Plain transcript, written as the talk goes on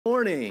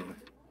morning.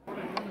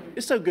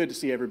 It's so good to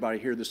see everybody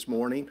here this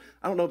morning.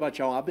 I don't know about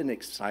y'all, I've been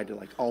excited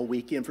like all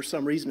weekend for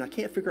some reason. I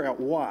can't figure out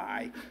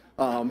why.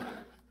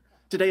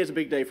 Today is a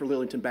big day for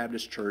Lillington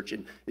Baptist Church,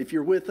 and if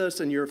you're with us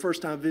and you're a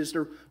first-time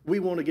visitor, we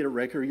want to get a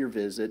record of your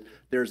visit.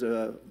 There's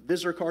a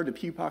visitor card in the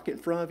pew pocket in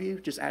front of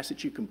you. Just ask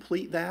that you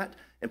complete that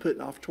and put it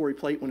in an offertory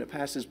plate when it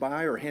passes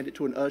by, or hand it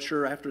to an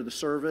usher after the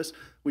service.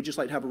 We'd just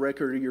like to have a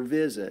record of your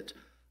visit.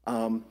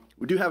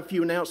 We do have a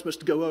few announcements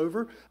to go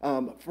over.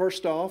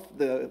 First off,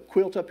 the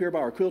quilt up here by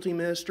our quilting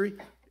ministry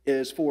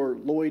is for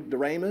Lloyd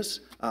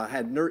Doremus.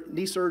 Had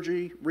knee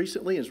surgery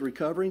recently and is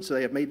recovering, so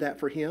they have made that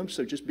for him.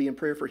 So just be in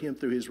prayer for him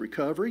through his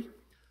recovery.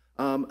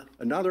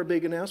 Another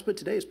big announcement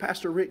today is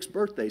Pastor Rick's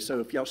birthday. So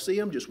if y'all see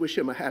him, just wish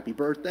him a happy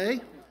birthday.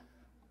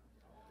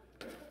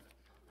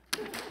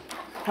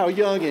 How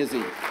young is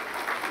he?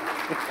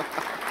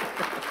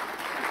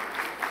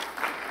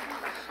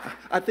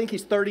 I think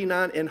he's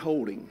 39 and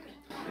holding.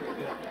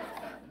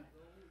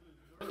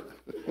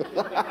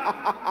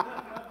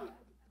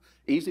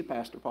 Easy,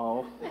 Pastor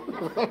Paul.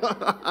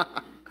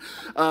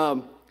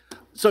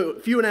 So a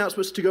few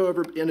announcements to go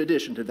over in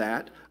addition to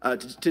that.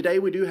 Today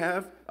we do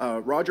have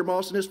Roger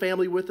Moss and his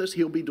family with us.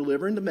 He'll be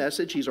delivering the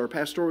message. He's our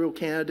pastoral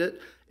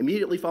candidate.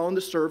 Immediately following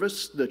the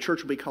service, the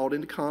church will be called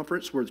into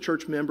conference where the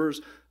church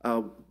members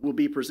will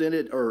be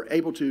presented or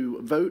able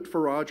to vote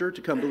for Roger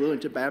to come to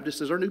Lillington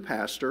Baptist as our new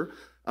pastor.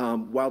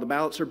 While the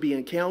ballots are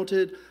being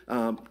counted,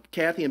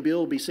 Kathy and Bill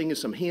will be singing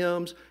some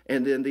hymns,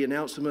 and then the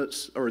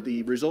announcements or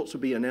the results will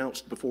be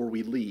announced before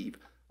we leave.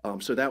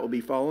 So that will be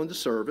following the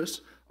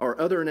service. Our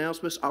other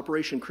announcements,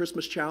 Operation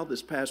Christmas Child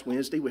this past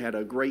Wednesday. We had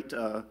a great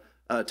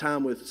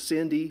time with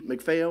Cindy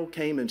McPhail,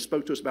 came and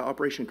spoke to us about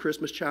Operation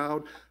Christmas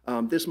Child.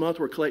 This month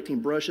we're collecting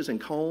brushes and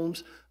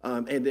combs,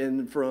 and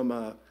then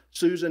from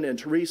Susan and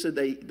Teresa,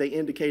 they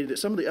indicated that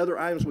some of the other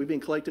items we've been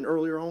collecting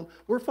earlier on,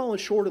 we're falling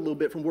short a little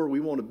bit from where we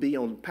want to be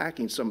on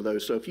packing some of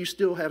those. So if you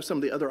still have some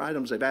of the other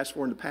items they've asked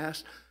for in the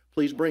past,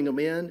 please bring them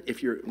in.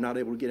 If you're not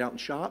able to get out and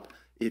shop,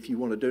 if you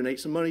want to donate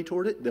some money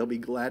toward it, they'll be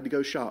glad to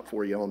go shop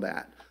for you on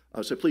that.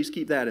 So please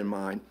keep that in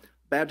mind.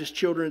 Baptist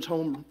Children's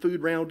Home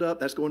Food Roundup,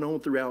 that's going on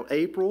throughout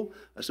April.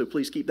 So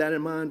please keep that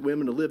in mind.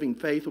 Women of Living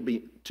Faith will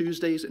be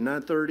Tuesdays at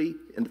 9:30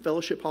 in the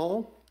Fellowship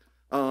Hall.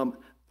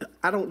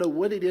 I don't know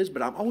what it is,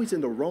 but I'm always in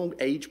the wrong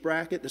age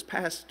bracket. This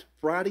past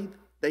Friday,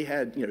 they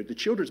had, the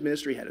children's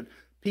ministry had a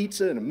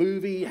pizza and a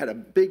movie, had a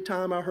big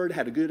time, I heard,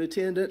 had a good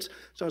attendance.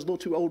 So I was a little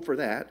too old for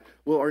that.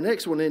 Well, our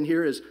next one in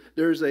here is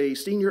there's a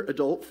senior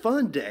adult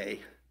fun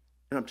day,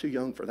 and I'm too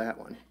young for that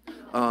one.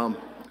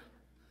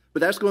 But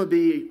that's going to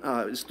be,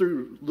 it's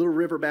through Little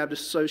River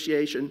Baptist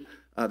Association.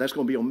 That's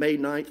going to be on May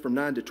 9th from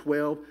 9 to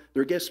 12.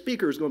 Their guest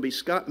speaker is going to be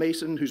Scott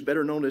Mason, who's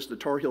better known as the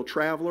Tar Heel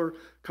Traveler.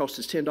 Cost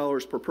is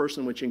 $10 per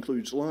person, which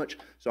includes lunch.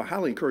 So I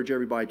highly encourage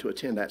everybody to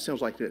attend that.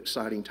 Sounds like an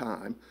exciting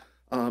time.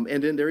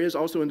 And then there is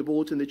also in the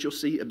bulletin that you'll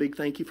see a big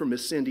thank you from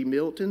Miss Cindy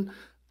Milton.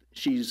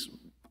 She's,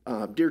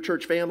 dear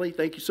church family,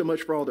 thank you so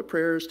much for all the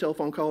prayers,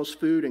 telephone calls,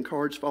 food, and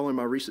cards following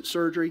my recent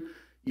surgery.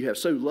 You have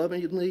so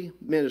lovingly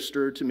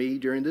ministered to me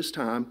during this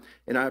time,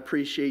 and I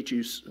appreciate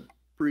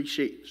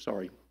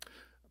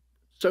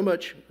so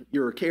much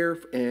your care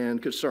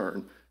and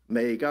concern.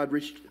 May God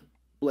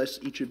bless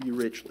each of you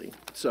richly.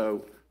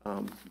 So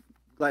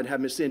glad to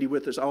have Miss Cindy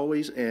with us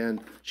always,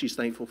 and she's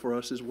thankful for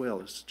us as well.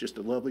 It's just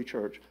a lovely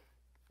church.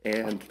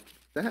 And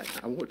that,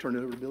 I want to turn it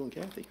over to Bill and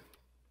Kathy.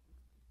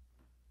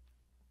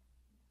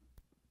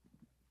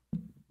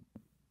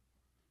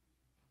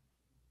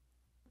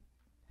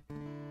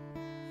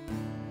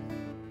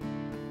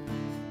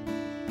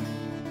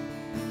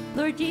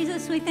 Lord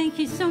Jesus, we thank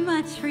you so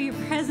much for your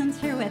presence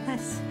here with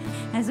us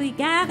as we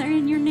gather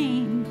in your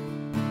name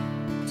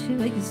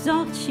to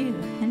exalt you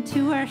and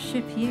to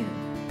worship you.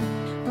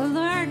 Oh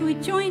Lord, we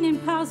join in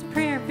Paul's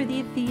prayer for the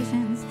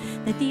Ephesians,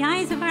 that the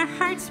eyes of our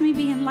hearts may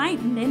be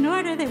enlightened in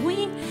order that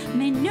we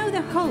may know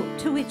the hope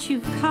to which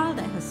you've called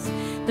us,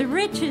 the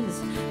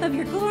riches of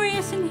your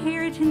glorious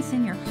inheritance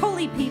in your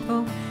holy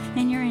people,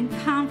 and your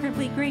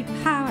incomparably great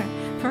power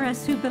for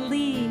us who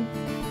believe.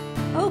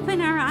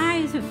 Open our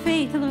eyes of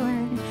faith,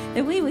 Lord,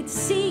 that we would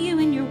see you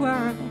in your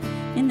world,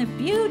 in the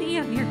beauty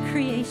of your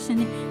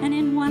creation, and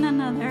in one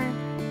another.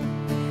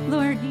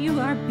 Lord, you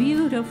are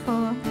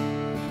beautiful.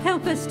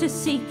 Help us to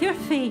seek your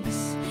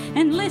face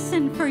and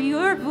listen for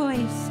your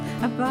voice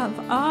above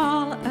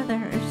all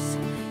others.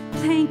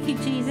 Thank you,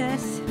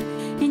 Jesus.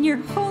 In your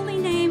holy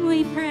name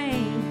we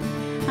pray.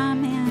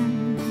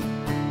 Amen.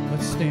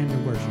 Let's stand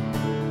and worship.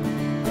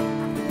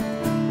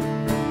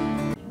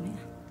 Amen.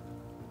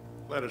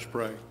 Let us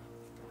pray.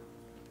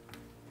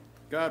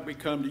 God, we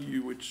come to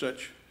you with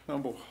such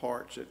humble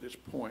hearts at this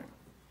point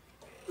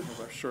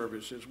of our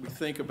service as we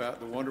think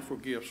about the wonderful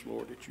gifts,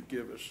 Lord, that you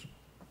give us,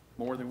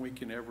 more than we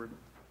can ever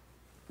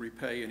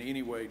repay in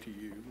any way to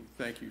you. We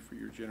thank you for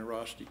your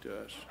generosity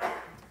to us.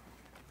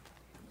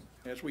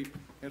 As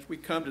we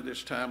come to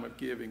this time of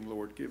giving,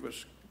 Lord, give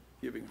us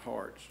giving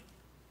hearts,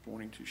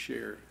 wanting to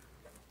share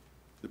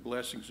the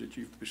blessings that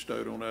you've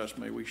bestowed on us.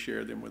 May we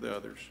share them with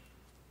others.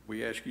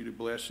 We ask you to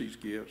bless these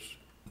gifts.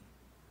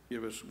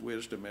 give us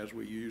wisdom as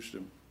we use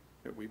them,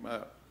 that we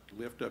might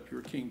lift up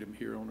your kingdom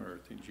here on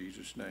earth. In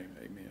Jesus' name,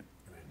 amen.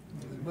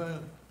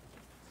 Amen.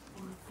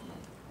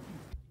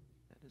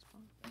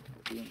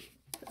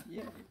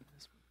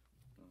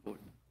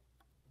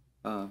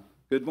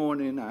 Good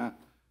morning.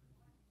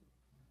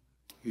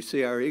 You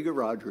see how eager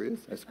Roger is.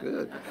 That's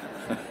good.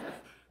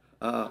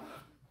 The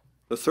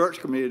search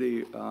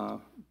committee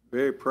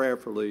very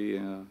prayerfully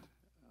and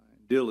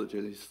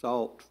diligently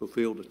sought to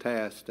fulfill the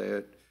task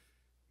that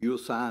you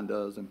assigned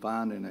us in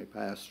finding a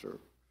pastor,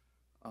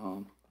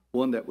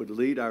 one that would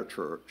lead our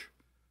church.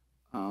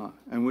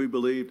 And we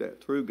believe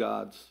that through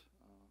God's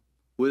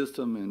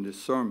wisdom and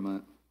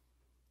discernment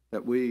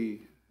that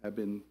we have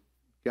been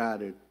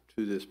guided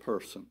to this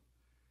person.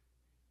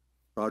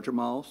 Roger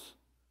Moss,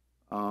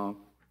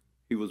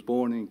 he was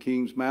born in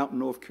Kings Mountain,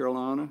 North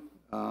Carolina,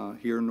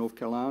 here in North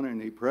Carolina, and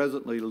he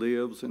presently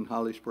lives in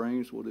Holly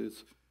Springs with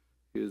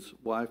his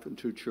wife and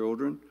 2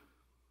 children,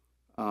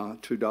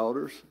 2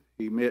 daughters.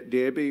 He met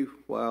Debbie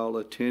while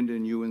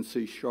attending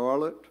UNC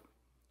Charlotte.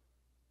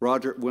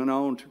 Roger went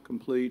on to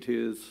complete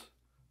his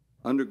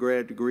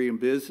undergrad degree in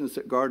business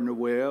at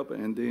Gardner-Webb,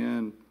 and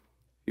then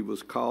he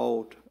was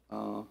called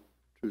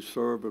to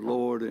serve the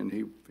Lord, and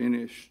he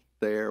finished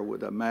there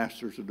with a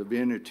Master's of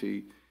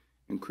Divinity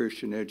in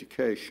Christian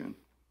Education.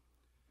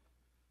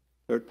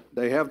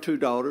 They have 2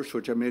 daughters,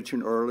 which I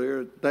mentioned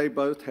earlier. They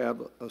both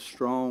have a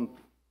strong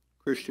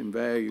Christian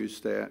values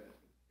that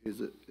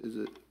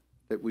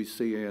that we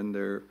see in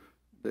their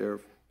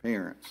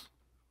parents.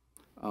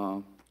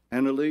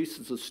 Annalise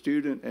is a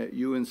student at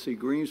UNC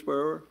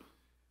Greensboro.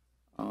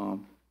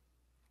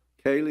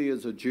 Kaylee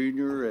is a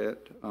junior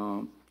at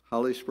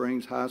Holly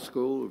Springs High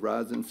School, a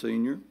rising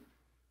senior.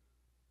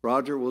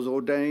 Roger was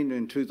ordained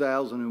in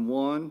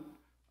 2001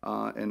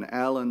 in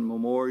Allen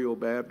Memorial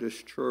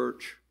Baptist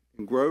Church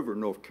in Grover,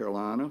 North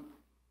Carolina,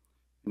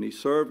 and he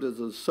served as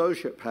an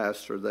associate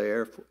pastor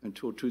there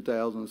until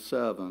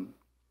 2007.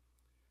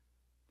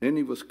 Then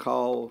he was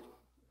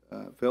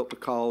felt the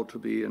call to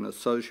be an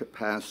associate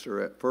pastor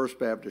at First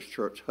Baptist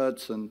Church,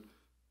 Hudson,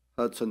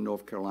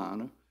 North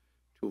Carolina,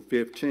 till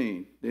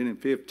 15. Then in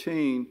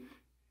 15,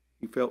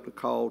 he felt the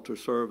call to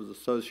serve as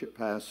associate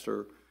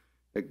pastor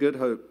at Good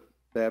Hope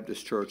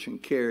Baptist Church in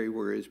Cary,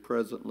 where he's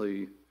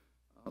presently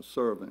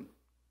serving.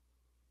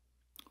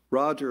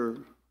 Roger,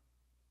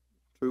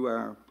 through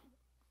our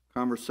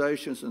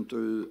conversations and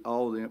through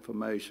all the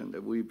information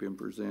that we've been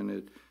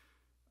presented,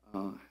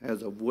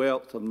 has a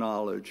wealth of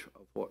knowledge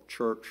of what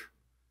church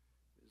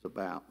is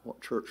about,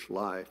 what church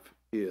life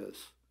is.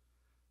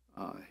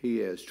 He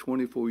has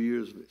 24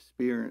 years of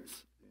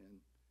experience in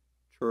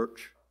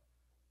church.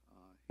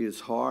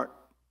 His heart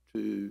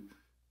to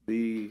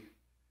be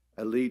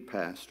a lead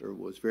pastor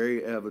was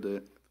very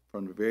evident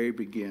from the very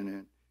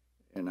beginning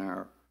in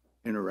our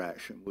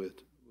interaction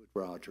with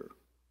Roger.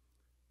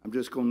 I'm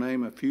just going to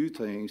name a few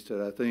things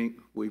that I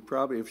think we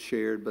probably have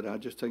shared, but I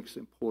just think it's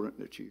important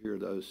that you hear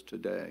those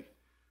today.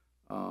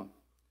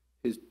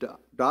 His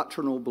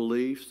doctrinal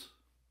beliefs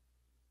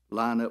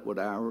line up with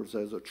ours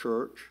as a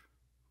church.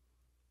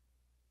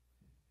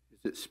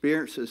 His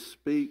experiences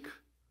speak of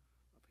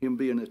him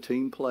being a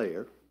team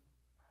player.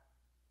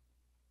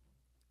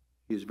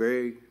 He's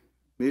very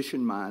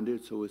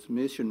mission-minded, so his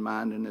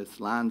mission-mindedness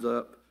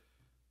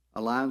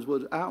aligns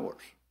with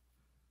ours.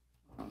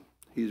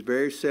 He's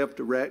very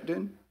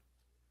self-directing.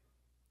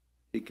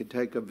 He can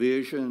take a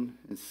vision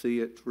and see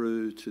it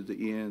through to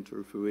the end,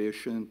 through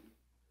fruition.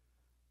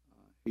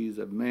 He's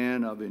a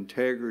man of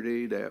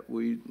integrity that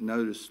we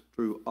noticed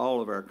through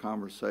all of our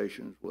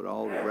conversations with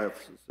all the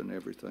references and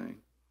everything.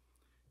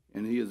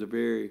 And he is a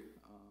very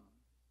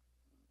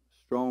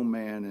strong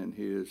man in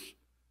his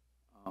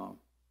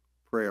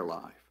prayer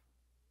life.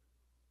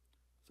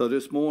 So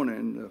this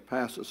morning, the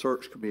Pastor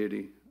Search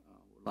Committee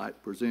would like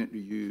to present to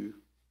you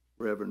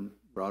Reverend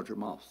Roger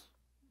Moss.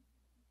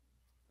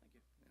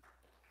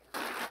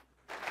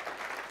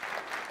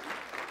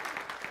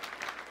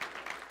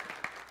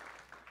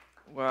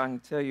 Well, I can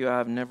tell you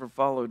I've never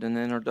followed an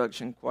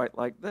introduction quite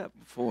like that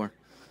before.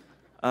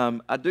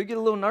 I do get a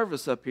little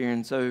nervous up here,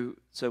 and so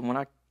when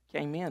I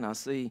came in, I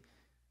see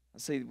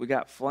we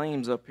got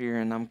flames up here,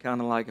 and I'm kind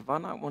of like, if I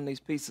knock one of these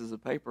pieces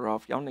of paper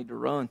off, y'all need to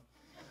run.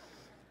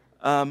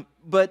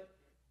 But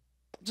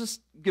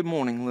just good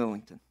morning,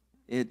 Lillington.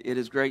 It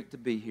is great to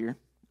be here.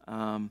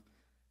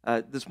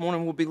 This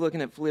morning we'll be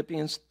looking at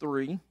Philippians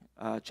 3,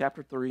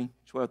 chapter 3,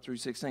 12 through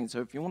 16.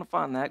 So if you want to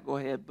find that, go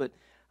ahead. But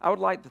I would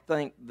like to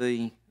thank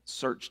the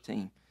search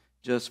team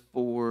just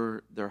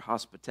for their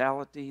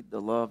hospitality,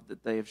 the love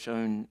that they have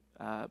shown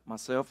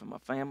myself and my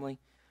family.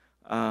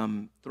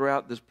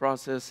 Throughout this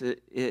process,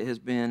 it has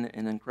been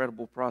an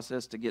incredible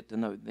process to get to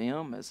know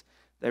them as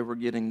they were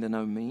getting to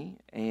know me.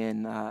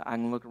 And I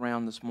can look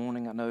around this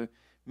morning. I know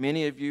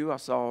many of you I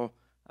saw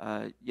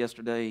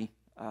yesterday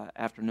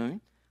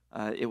afternoon.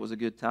 It was a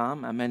good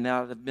time. I may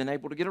not have been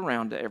able to get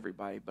around to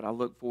everybody, but I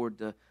look forward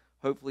to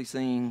hopefully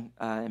seeing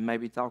and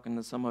maybe talking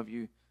to some of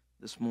you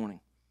this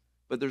morning.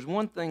 But there's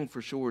one thing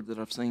for sure that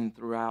I've seen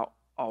throughout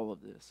all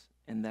of this,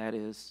 and that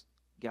is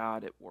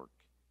God at work.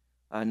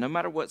 No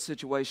matter what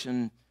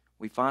situation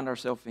we find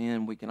ourselves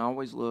in, we can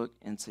always look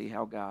and see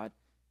how God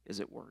is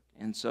at work.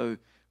 And so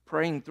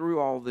praying through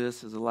all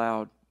this has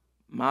allowed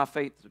my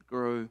faith to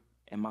grow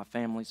and my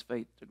family's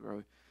faith to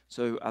grow.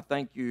 So I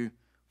thank you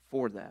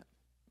for that.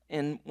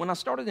 And when I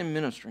started in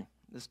ministry,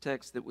 this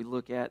text that we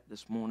look at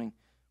this morning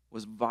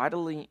was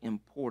vitally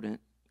important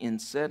in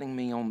setting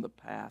me on the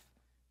path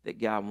that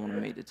God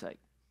wanted me to take.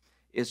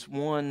 It's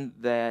one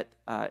that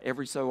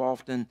every so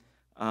often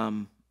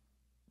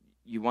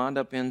you wind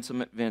up in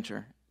some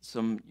adventure,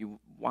 you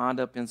wind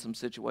up in some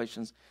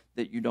situations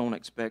that you don't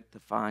expect to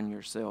find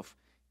yourself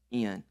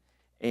in.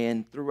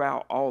 And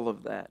throughout all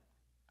of that,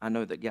 I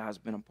know that God's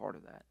been a part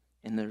of that.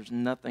 And there's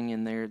nothing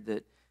in there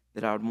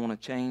that I would want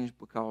to change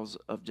because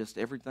of just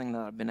everything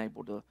that I've been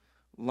able to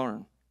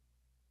learn.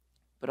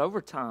 But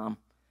over time,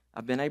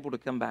 I've been able to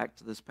come back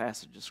to this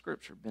passage of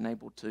Scripture, been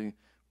able to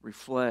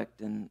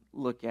reflect and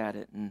look at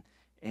it, and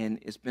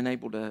it's been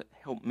able to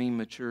help me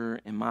mature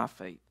in my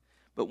faith.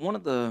 But one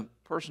of the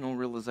personal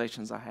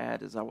realizations I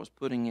had as I was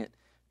putting it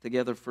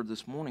together for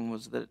this morning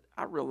was that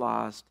I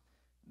realized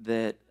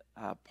that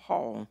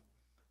Paul,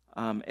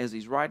 as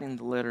he's writing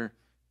the letter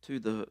to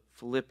the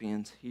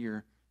Philippians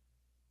here,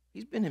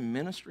 he's been in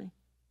ministry.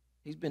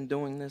 He's been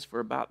doing this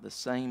for about the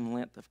same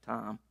length of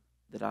time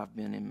that I've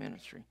been in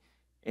ministry.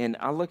 And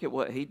I look at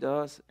what he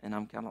does, and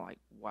I'm kind of like,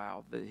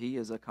 wow, that he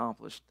has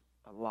accomplished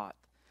a lot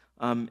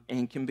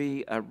and can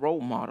be a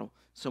role model,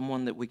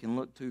 someone that we can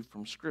look to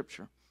from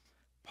Scripture.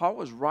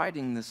 Paul is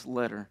writing this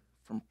letter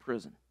from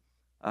prison.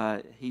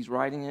 He's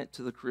writing it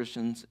to the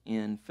Christians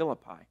in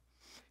Philippi.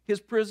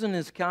 His prison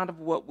is kind of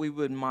what we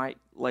might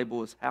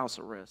label as house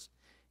arrest.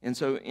 And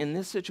so in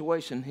this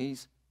situation,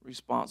 he's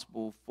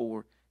responsible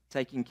for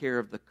taking care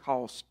of the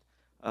cost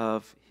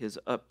of his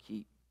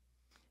upkeep.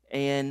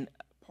 And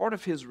part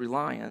of his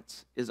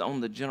reliance is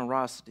on the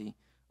generosity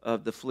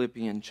of the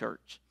Philippian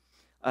church.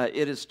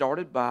 It is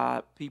started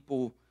by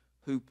people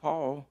who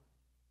Paul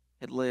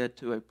had led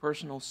to a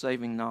personal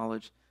saving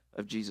knowledge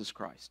of Jesus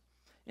Christ.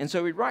 And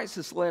so he writes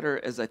this letter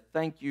as a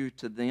thank you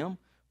to them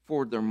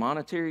for their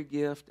monetary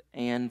gift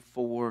and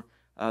for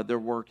their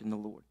work in the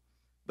Lord.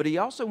 But he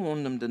also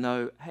wanted them to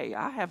know, hey,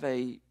 I have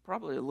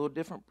probably a little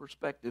different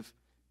perspective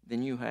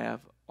than you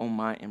have on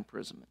my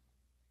imprisonment.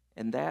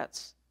 And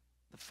that's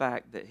the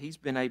fact that he's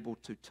been able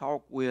to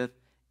talk with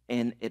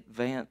and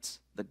advance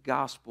the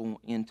gospel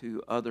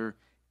into other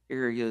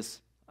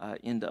areas,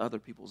 into other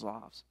people's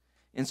lives.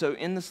 And so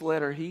in this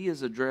letter, he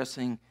is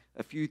addressing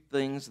a few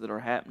things that are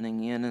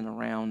happening in and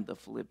around the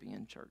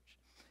Philippian church.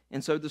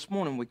 And so this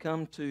morning we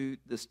come to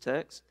this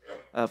text,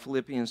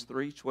 Philippians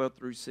 3, 12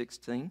 through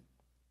 16.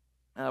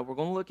 We're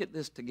going to look at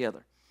this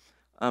together.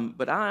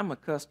 But I am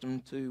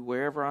accustomed to,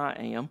 wherever I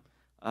am,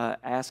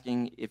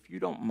 asking, if you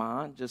don't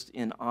mind, just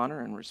in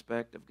honor and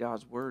respect of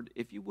God's Word,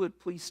 if you would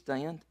please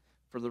stand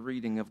for the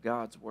reading of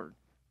God's Word.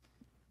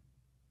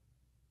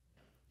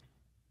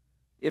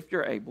 If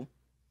you're able.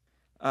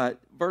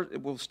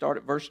 We'll start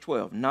at verse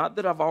 12. Not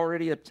that I've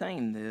already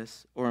obtained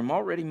this or am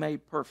already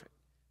made perfect,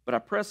 but I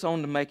press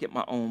on to make it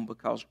my own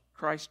because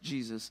Christ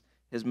Jesus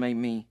has made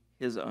me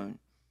his own.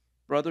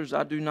 Brothers,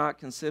 I do not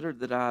consider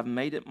that I have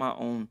made it my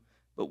own,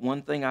 but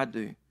one thing I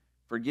do,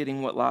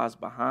 forgetting what lies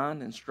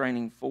behind and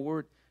straining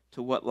forward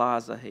to what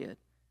lies ahead.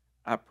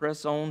 I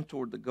press on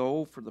toward the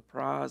goal for the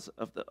prize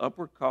of the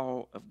upward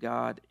call of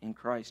God in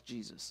Christ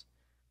Jesus.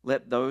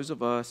 Let those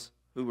of us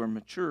who are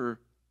mature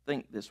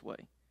think this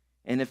way.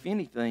 And if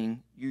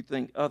anything you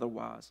think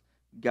otherwise,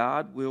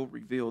 God will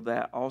reveal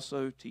that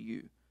also to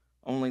you.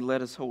 Only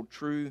let us hold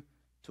true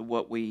to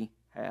what we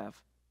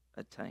have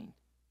attained.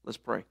 Let's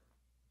pray.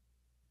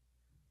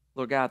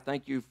 Lord God,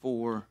 thank you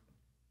for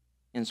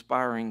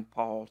inspiring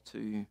Paul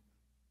to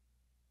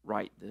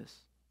write this.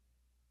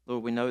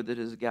 Lord, we know that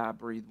as God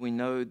breathed, we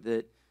know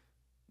that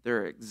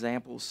there are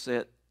examples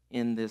set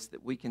in this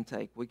that we can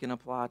take, we can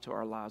apply to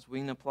our lives, we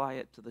can apply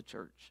it to the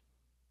church.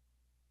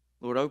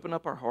 Lord, open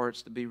up our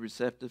hearts to be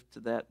receptive to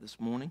that this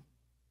morning.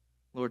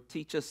 Lord,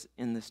 teach us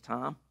in this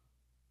time.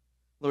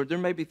 Lord, there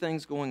may be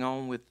things going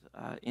on with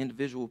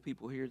individual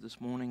people here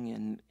this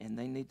morning, and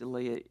they need to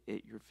lay it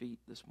at your feet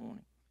this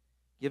morning.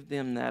 Give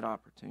them that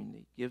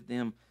opportunity. Give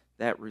them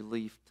that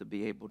relief to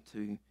be able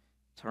to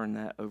turn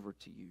that over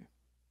to you.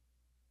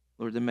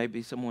 Lord, there may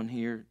be someone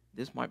here,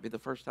 this might be the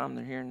first time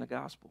they're hearing the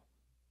gospel.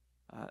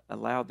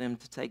 Allow them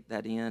to take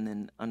that in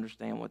and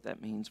understand what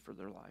that means for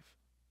their life.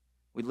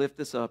 We lift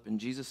this up in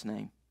Jesus'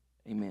 name.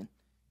 Amen.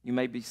 You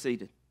may be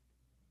seated.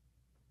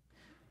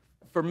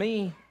 For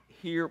me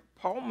here,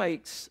 Paul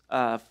makes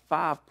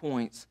 5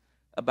 points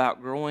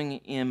about growing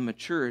in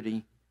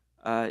maturity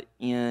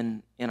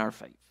in our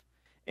faith.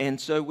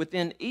 And so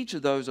within each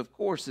of those, of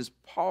course, is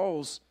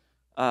Paul's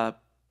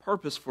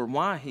purpose for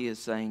why he is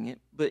saying it.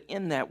 But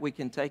in that, we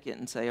can take it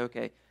and say,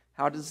 okay,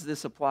 how does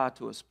this apply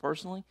to us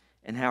personally?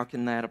 And how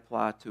can that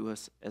apply to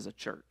us as a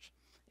church?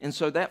 And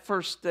so that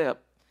first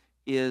step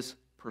is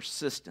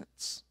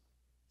persistence.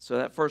 So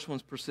that first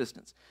one's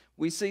persistence.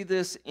 We see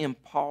this in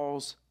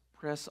Paul's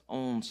press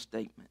on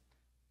statement.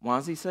 Why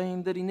is he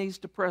saying that he needs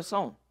to press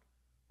on?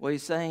 Well,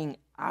 he's saying,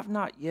 I've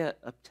not yet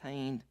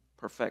obtained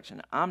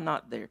perfection. I'm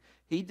not there.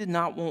 He did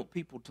not want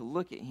people to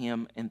look at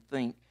him and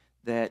think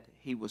that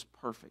he was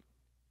perfect.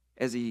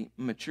 As he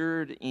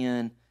matured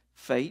in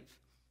faith,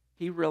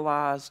 he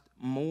realized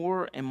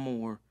more and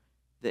more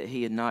that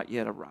he had not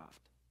yet arrived.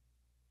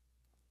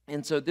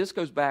 And so this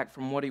goes back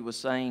from what he was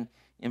saying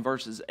in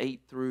verses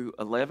 8 through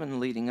 11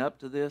 leading up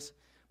to this,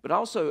 but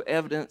also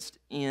evidenced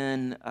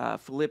in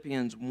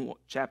Philippians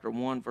chapter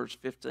 1, verse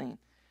 15.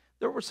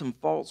 There were some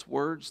false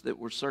words that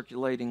were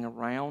circulating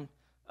around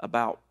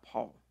about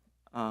Paul.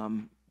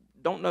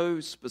 Don't know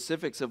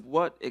specifics of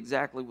what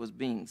exactly was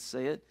being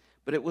said,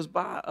 but it was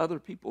by other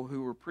people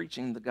who were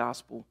preaching the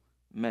gospel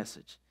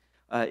message.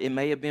 It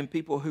may have been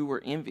people who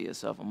were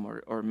envious of him,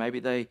 or maybe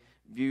they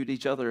viewed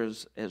each other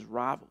as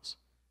rivals.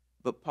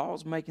 But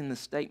Paul's making the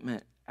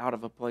statement out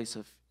of a place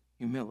of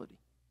humility.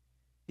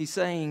 He's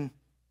saying,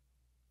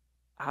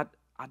 I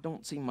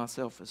don't see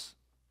myself as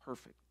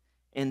perfect.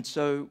 And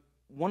so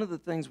one of the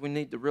things we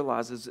need to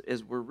realize is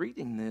as we're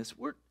reading this,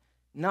 we're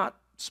not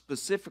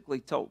specifically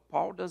told.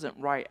 Paul doesn't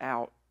write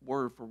out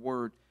word for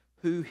word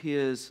who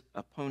his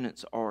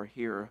opponents are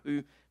here, or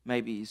who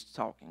maybe he's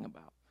talking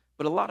about.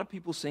 But a lot of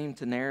people seem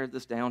to narrow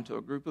this down to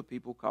a group of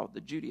people called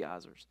the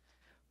Judaizers.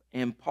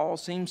 And Paul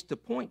seems to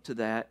point to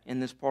that in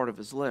this part of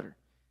his letter.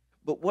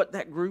 But what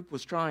that group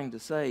was trying to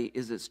say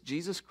is it's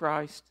Jesus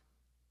Christ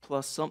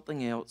plus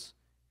something else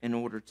in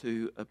order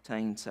to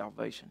obtain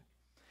salvation.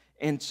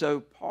 And so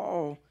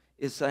Paul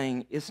is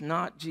saying it's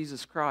not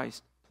Jesus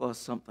Christ plus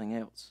something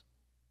else.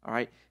 All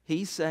right?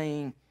 He's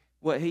saying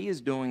what he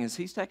is doing is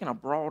he's taking a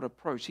broad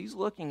approach. He's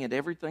looking at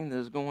everything that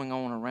is going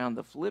on around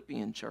the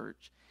Philippian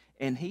church,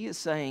 and he is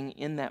saying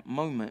in that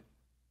moment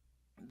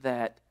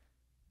that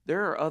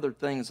there are other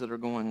things that are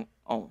going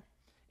on.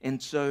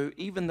 And so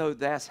even though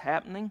that's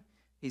happening,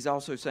 he's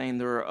also saying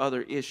there are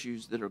other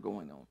issues that are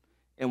going on.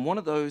 And one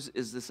of those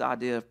is this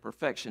idea of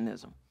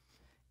perfectionism.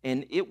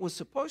 And it was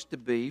supposed to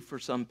be, for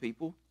some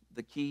people,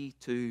 the key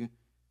to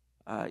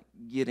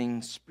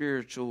getting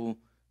spiritual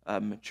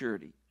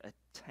maturity,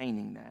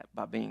 attaining that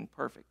by being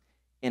perfect.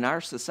 In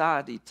our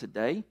society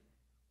today,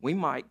 we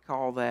might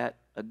call that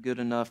a good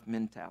enough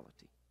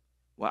mentality.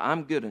 Well,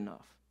 I'm good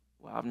enough.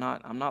 Well,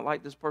 I'm not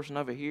like this person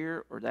over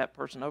here or that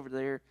person over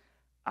there.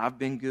 I've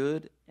been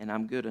good and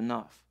I'm good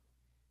enough.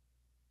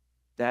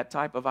 That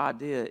type of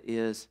idea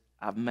is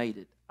I've made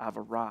it. I've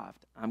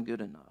arrived. I'm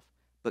good enough.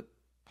 But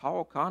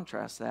Paul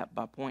contrasts that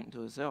by pointing to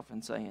himself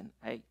and saying,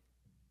 hey,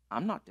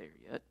 I'm not there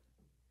yet.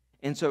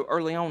 And so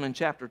early on in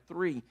chapter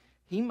 3,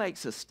 he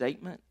makes a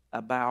statement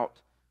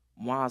about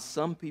why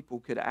some people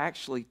could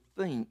actually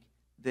think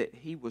that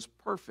he was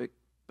perfect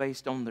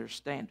based on their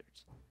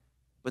standards.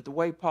 But the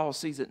way Paul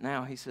sees it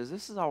now, he says,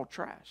 this is all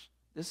trash.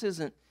 This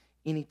isn't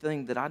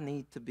anything that I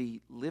need to be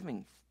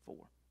living for.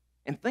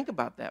 And think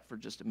about that for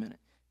just a minute.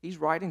 He's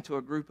writing to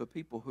a group of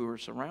people who are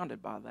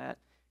surrounded by that.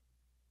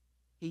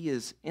 He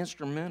is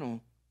instrumental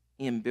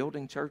in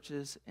building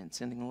churches and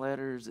sending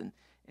letters and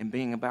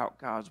being about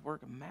God's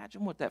work.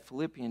 Imagine what that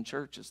Philippian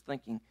church is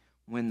thinking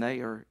when they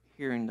are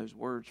hearing those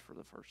words for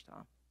the first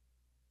time.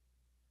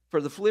 For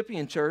the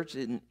Philippian church,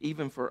 and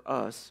even for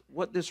us,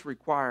 what this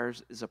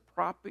requires is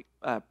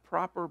a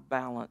proper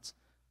balance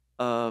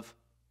of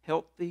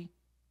healthy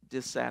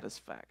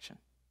dissatisfaction.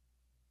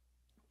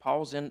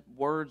 Paul's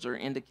words are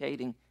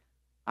indicating,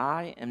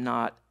 I am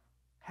not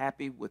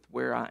happy with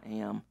where I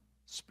am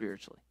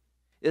spiritually.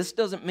 This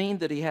doesn't mean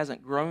that he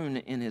hasn't grown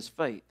in his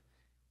faith.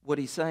 What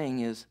he's saying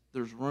is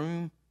there's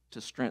room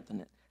to strengthen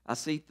it. I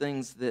see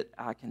things that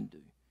I can do.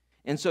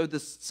 And so the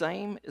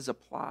same is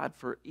applied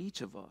for each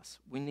of us.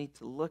 We need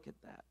to look at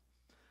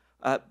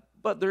that.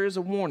 But there is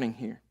a warning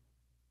here.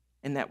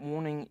 And that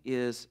warning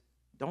is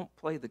don't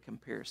play the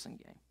comparison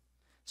game.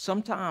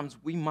 Sometimes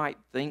we might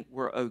think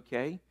we're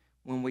okay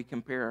when we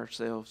compare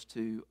ourselves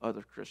to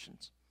other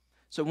Christians.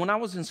 So when I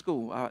was in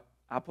school,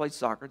 I played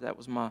soccer. That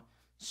was my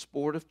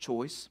sport of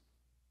choice.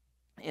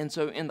 And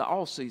so in the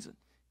off season,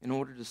 in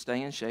order to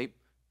stay in shape,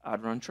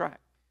 I'd run track.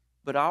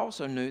 But I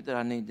also knew that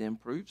I needed to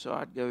improve, so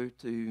I'd go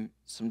to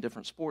some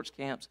different sports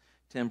camps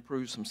to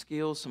improve some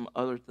skills, some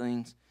other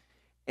things.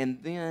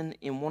 And then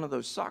in one of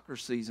those soccer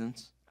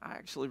seasons, I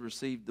actually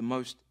received the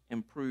most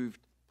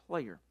improved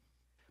player.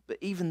 But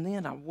even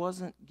then, I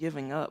wasn't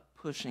giving up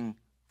pushing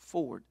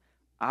forward.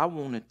 I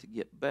wanted to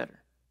get better.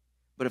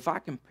 But if I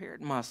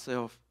compared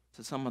myself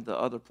to some of the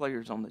other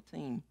players on the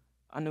team,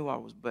 I knew I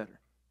was better.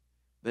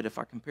 But if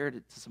I compared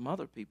it to some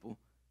other people,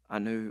 I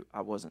knew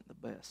I wasn't the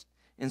best.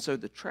 And so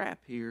the trap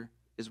here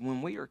is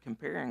when we are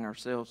comparing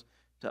ourselves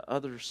to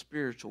other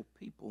spiritual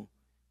people,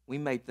 we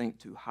may think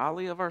too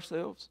highly of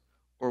ourselves,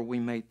 or we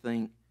may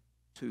think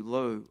too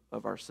low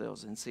of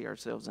ourselves and see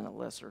ourselves in a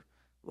lesser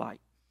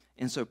light.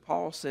 And so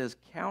Paul says,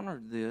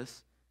 counter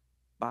this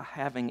by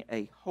having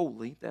a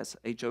holy, that's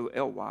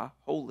H-O-L-Y,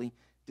 holy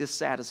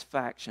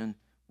dissatisfaction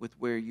with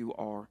where you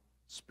are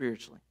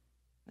spiritually.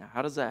 Now,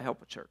 how does that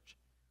help a church?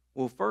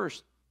 Well,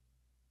 first,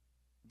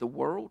 the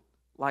world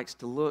likes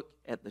to look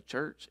at the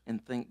church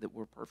and think that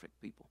we're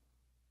perfect people.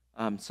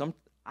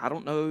 I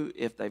don't know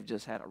if they've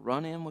just had a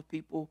run-in with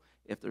people,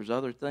 if there's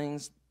other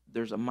things.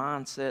 There's a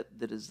mindset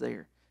that is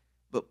there.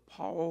 But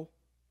Paul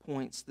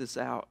points this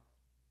out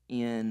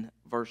in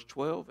verse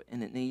 12,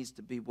 and it needs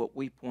to be what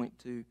we point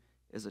to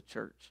as a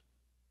church.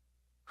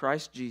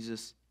 Christ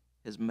Jesus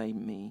has made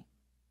me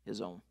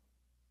his own.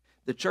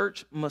 The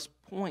church must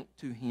point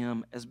to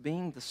him as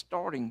being the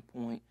starting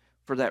point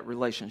for that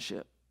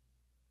relationship.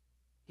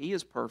 He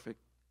is perfect.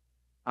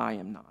 I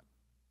am not.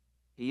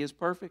 He is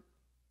perfect.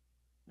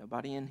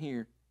 Nobody in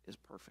here is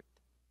perfect.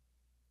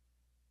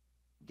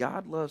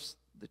 God loves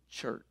the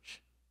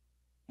church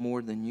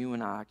more than you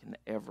and I can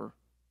ever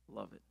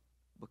love it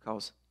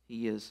because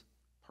he is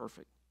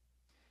perfect.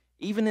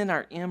 Even in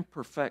our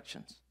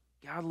imperfections,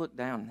 God looked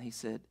down and he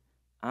said,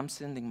 I'm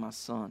sending my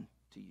son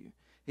to you.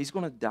 He's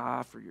going to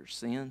die for your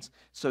sins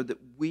so that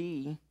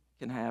we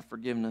can have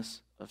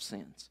forgiveness of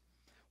sins.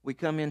 We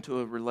come into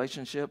a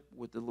relationship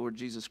with the Lord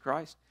Jesus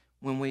Christ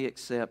when we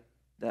accept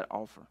that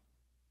offer.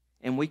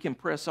 And we can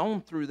press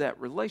on through that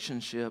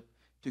relationship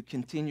to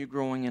continue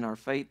growing in our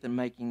faith and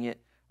making it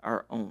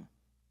our own.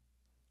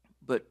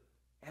 But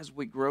as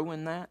we grow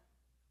in that,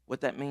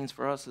 what that means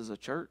for us as a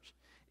church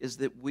is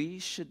that we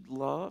should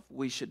love,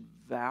 we should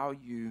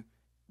value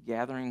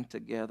gathering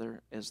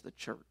together as the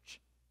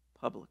church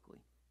publicly.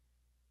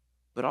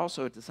 But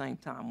also at the same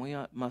time, we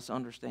must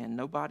understand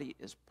nobody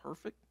is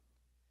perfect,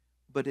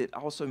 but it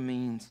also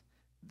means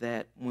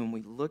that when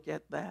we look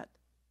at that,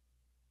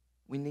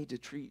 we need to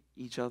treat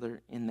each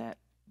other in that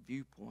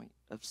viewpoint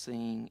of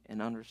seeing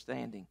and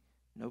understanding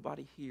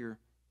nobody here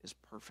is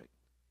perfect.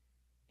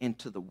 And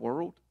to the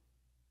world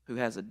who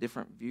has a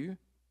different view,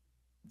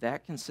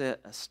 that can set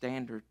a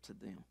standard to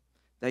them.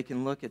 They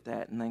can look at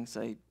that and they can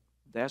say,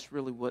 that's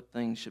really what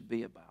things should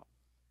be about.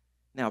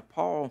 Now,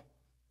 Paul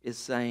is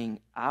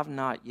saying, I've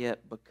not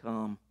yet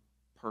become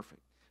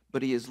perfect.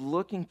 But he is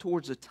looking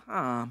towards a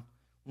time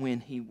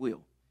when he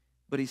will.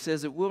 But he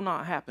says it will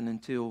not happen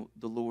until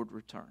the Lord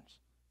returns.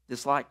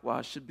 This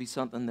likewise should be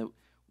something that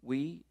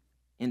we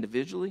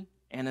individually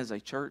and as a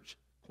church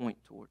point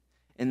toward.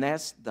 And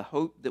that's the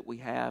hope that we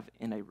have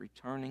in a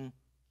returning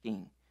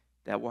king.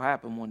 That will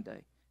happen one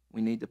day.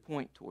 We need to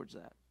point towards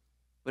that.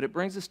 But it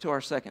brings us to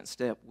our second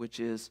step, which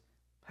is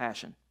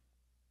passion.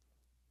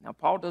 Now,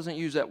 Paul doesn't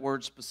use that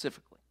word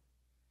specifically,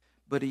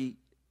 but he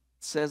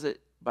says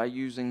it by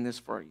using this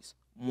phrase,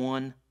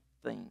 one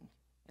thing.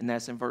 And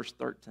that's in verse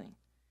 13.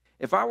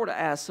 If I were to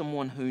ask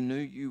someone who knew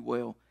you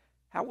well,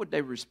 how would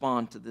they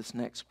respond to this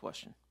next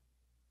question?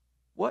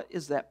 What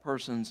is that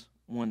person's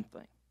one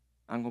thing?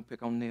 I'm going to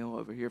pick on Neil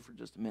over here for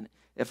just a minute.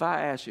 If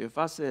I asked you, if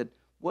I said,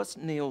 what's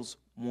Neil's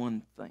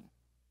one thing?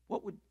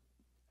 What would,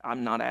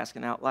 I'm not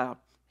asking out loud.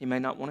 He may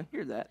not want to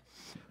hear that.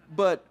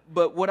 But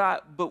what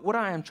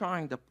I am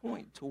trying to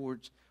point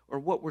towards, or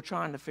what we're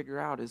trying to figure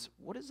out is,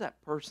 what is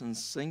that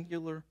person's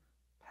singular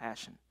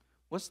passion?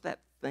 What's that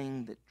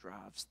thing that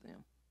drives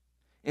them?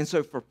 And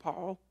so for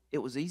Paul, it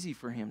was easy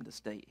for him to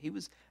state. He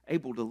was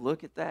able to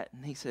look at that,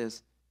 and he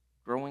says,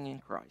 growing in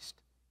Christ.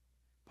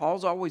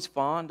 Paul's always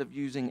fond of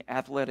using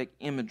athletic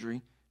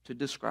imagery to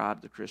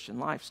describe the Christian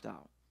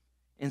lifestyle.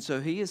 And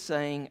so he is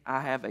saying,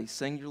 I have a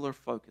singular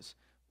focus,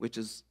 which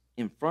is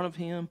in front of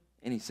him,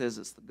 and he says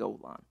it's the goal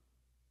line.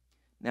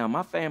 Now,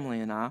 my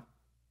family and I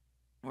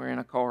were in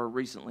a car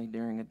recently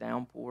during a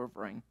downpour of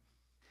rain.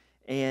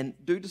 And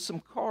due to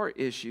some car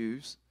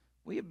issues,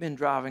 we have been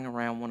driving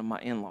around one of my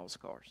in-laws'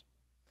 cars.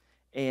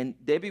 And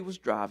Debbie was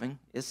driving.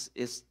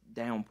 It's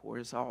downpour.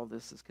 It's all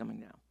this is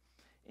coming down.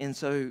 And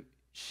so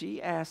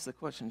she asked the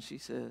question. She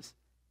says,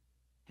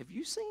 have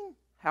you seen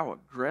how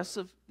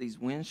aggressive these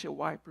windshield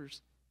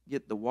wipers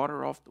get the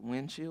water off the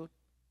windshield?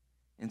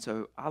 And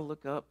so I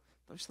look up.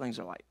 Those things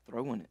are like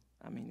throwing it.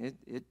 I mean,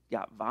 it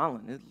got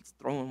violent. It's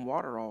throwing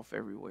water off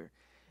everywhere.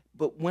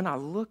 But when I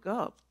look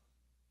up,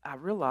 I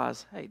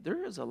realize, hey,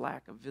 there is a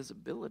lack of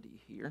visibility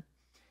here.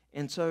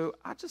 And so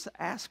I just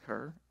asked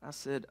her, I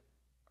said,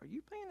 are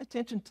you paying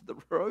attention to the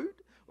road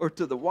or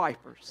to the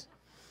wipers?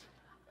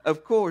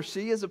 Of course,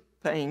 she is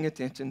paying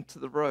attention to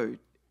the road.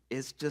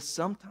 It's just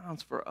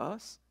sometimes for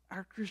us,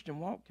 our Christian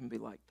walk can be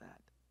like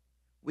that.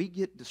 We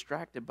get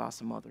distracted by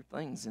some other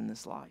things in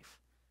this life.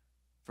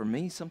 For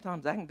me,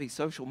 sometimes that can be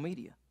social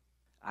media.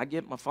 I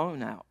get my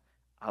phone out.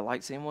 I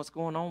like seeing what's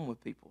going on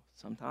with people.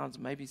 Sometimes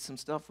maybe some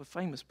stuff with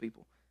famous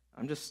people.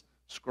 I'm just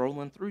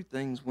scrolling through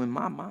things when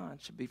my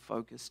mind should be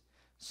focused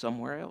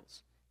somewhere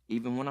else.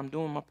 Even when I'm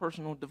doing my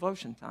personal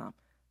devotion time,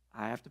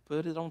 I have to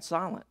put it on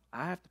silent.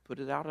 I have to put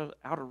it out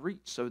of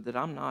reach so that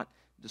I'm not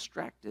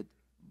distracted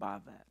by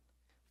that.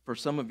 For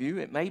some of you,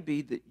 it may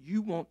be that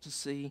you want to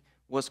see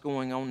what's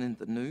going on in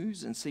the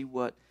news and see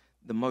what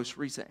the most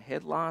recent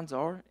headlines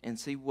are and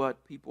see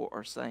what people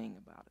are saying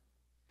about it.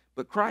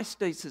 But Christ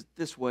states it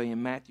this way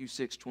in Matthew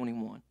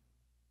 6:21.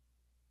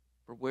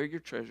 For where your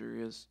treasure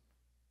is,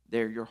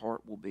 there your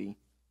heart will be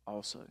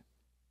also.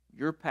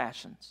 Your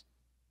passions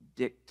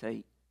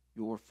dictate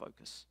your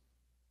focus.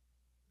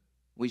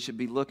 We should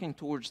be looking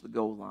towards the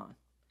goal line.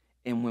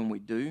 And when we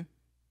do,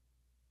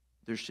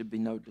 there should be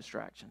no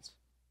distractions.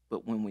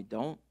 But when we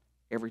don't,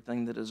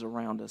 everything that is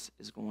around us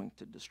is going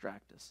to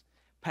distract us.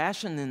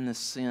 Passion in this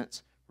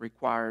sense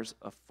requires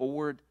a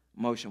forward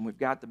motion. We've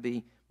got to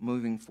be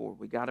moving forward.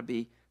 We've got to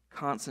be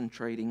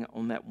concentrating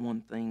on that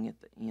one thing at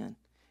the end.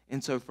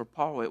 And so for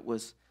Paul, it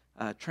was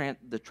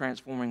the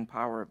transforming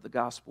power of the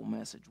gospel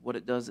message, what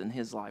it does in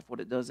his life, what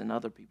it does in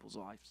other people's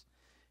lives.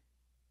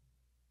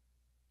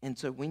 And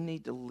so we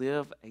need to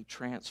live a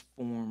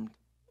transformed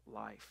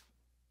life.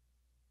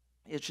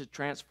 It should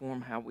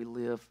transform how we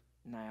live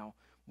now,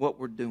 what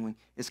we're doing.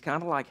 It's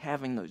kind of like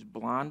having those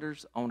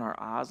blinders on our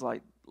eyes,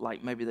 like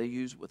maybe they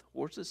use with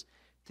horses,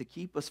 to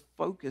keep us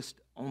focused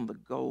on the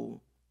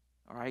goal,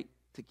 all right?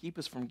 To keep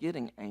us from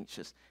getting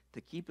anxious,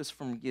 to keep us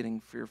from getting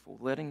fearful,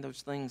 letting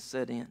those things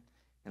set in.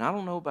 And I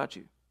don't know about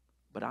you,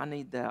 but I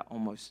need that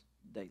almost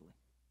daily.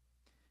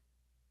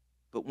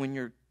 But when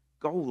your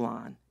goal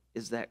line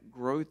is that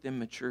growth and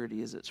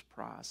maturity is its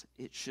prize,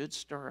 it should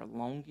stir a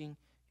longing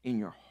in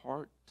your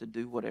heart to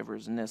do whatever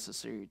is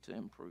necessary to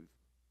improve.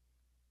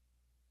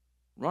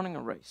 Running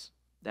a race,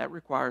 that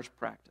requires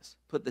practice.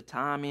 Put the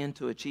time in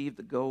to achieve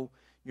the goal.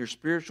 Your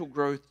spiritual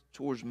growth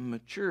towards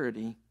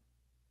maturity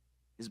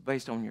is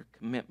based on your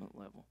commitment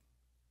level,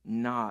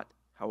 not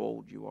how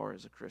old you are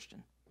as a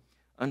Christian.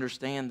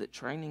 Understand that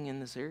training in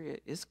this area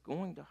is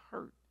going to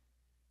hurt.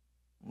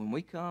 When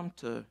we come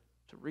to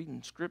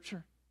reading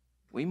Scripture,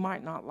 we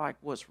might not like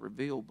what's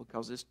revealed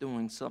because it's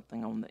doing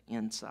something on the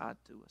inside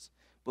to us.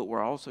 But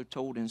we're also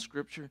told in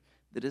Scripture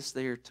that it's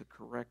there to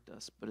correct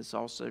us, but it's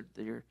also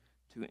there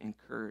to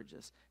encourage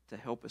us, to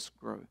help us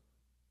grow.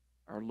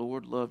 Our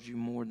Lord loves you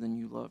more than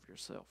you love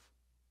yourself.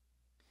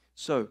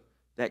 So,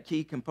 that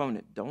key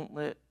component, don't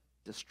let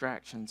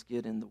distractions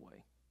get in the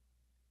way.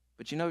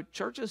 But you know,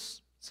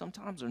 churches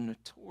sometimes are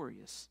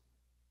notorious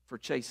for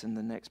chasing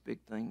the next big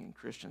thing in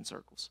Christian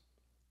circles.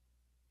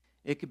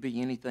 It could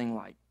be anything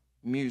like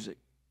music,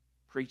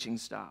 preaching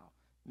style,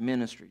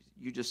 ministries.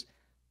 You just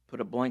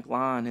put a blank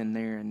line in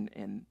there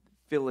and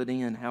fill it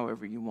in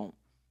however you want.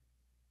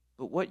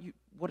 But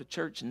what a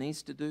church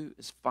needs to do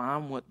is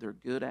find what they're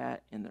good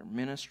at in their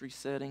ministry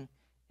setting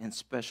and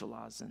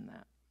specialize in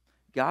that.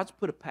 God's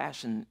put a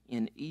passion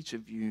in each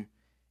of you,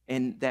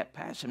 and that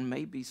passion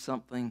may be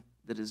something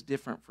that is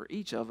different for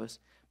each of us,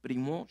 but He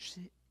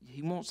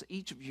wants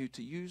each of you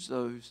to use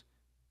those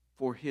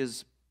for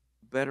His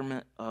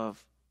betterment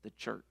of the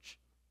church.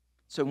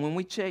 So when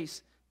we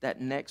chase that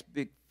next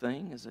big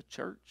thing as a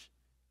church,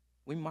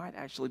 we might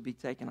actually be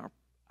taking our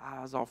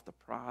eyes off the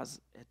prize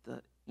at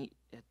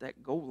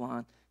that goal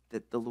line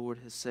that the Lord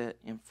has set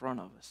in front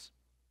of us.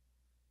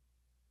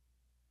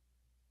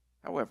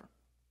 However,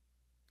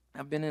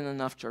 I've been in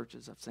enough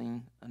churches. I've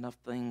seen enough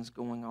things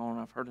going on.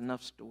 I've heard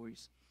enough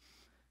stories.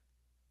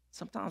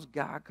 Sometimes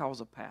God calls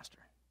a pastor.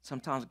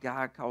 Sometimes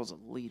God calls a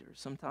leader.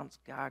 Sometimes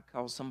God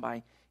calls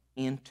somebody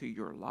into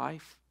your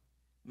life,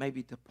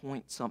 maybe to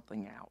point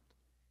something out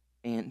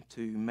and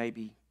to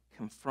maybe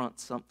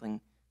confront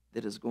something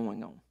that is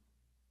going on.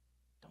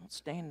 Don't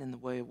stand in the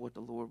way of what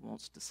the Lord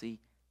wants to see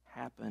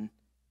happen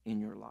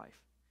in your life.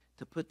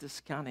 To put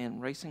this kind of in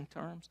racing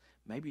terms,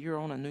 maybe you're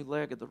on a new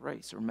leg of the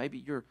race, or maybe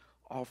you're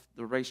off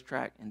the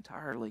racetrack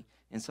entirely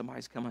and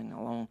somebody's coming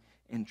along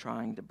and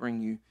trying to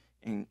bring you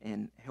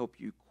and help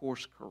you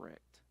course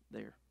correct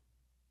there.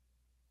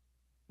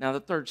 Now, the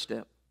third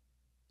step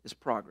is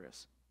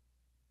progress.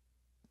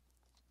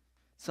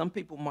 Some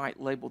people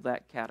might label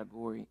that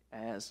category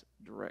as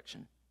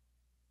direction.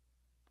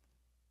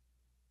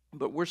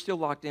 But we're still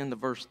locked into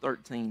verse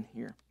 13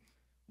 here.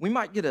 We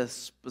might get a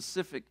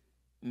specific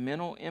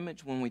mental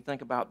image when we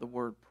think about the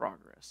word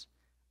progress.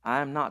 I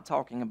am not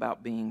talking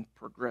about being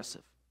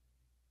progressive.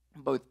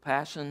 Both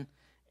passion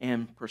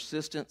and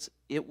persistence,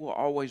 it will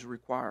always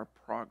require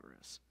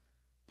progress.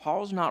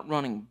 Paul's not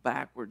running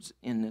backwards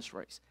in this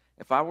race.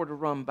 If I were to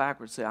run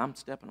backwards, say, I'm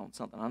stepping on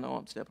something. I know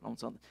I'm stepping on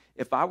something.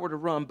 If I were to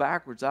run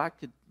backwards, I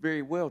could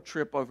very well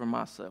trip over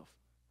myself.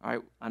 All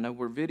right, I know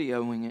we're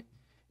videoing it.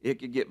 It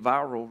could get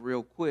viral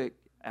real quick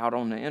out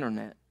on the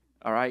internet.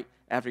 All right,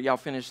 after y'all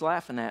finish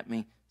laughing at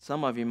me,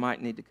 some of you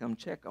might need to come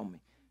check on me.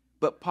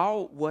 But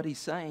Paul, what he's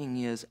saying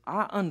is,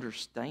 I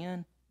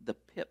understand the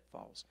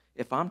pitfalls.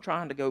 If I'm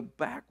trying to go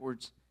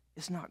backwards,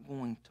 it's not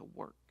going to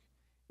work.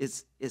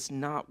 It's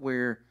not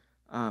where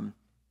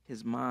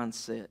his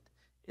mindset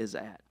is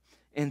at.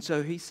 And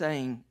so he's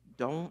saying,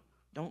 don't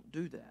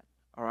do that,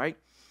 all right?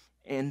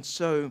 And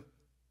so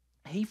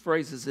he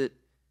phrases it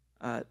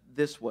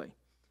this way.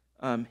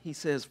 He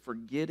says,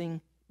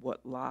 forgetting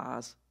what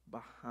lies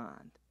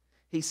behind.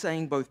 He's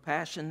saying both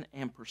passion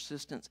and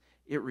persistence,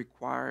 it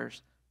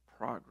requires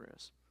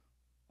progress.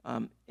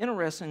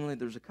 Interestingly,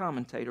 there's a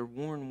commentator,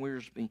 Warren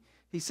Wiersbe.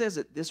 He says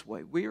it this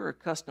way: we are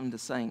accustomed to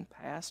saying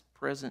past,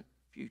 present,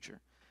 future,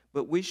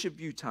 but we should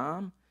view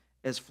time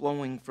as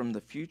flowing from the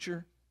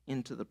future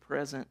into the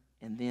present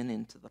and then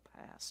into the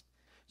past.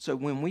 So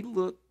when we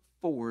look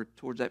forward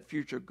towards that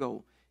future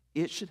goal,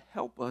 it should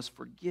help us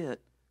forget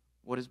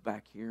what is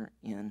back here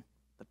in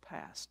the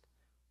past.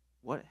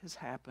 What has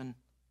happened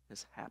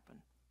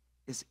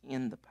is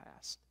in the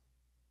past.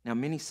 Now,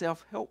 many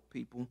self-help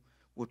people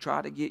will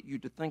try to get you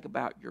to think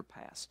about your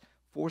past.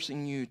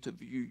 forcing you to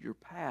view your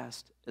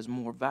past as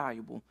more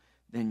valuable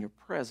than your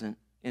present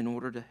in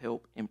order to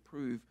help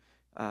improve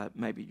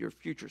maybe your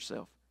future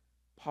self.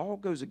 Paul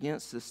goes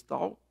against this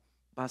thought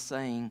by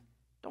saying,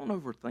 don't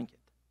overthink it.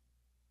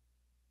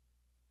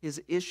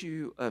 His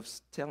issue of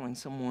telling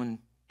someone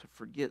to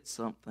forget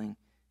something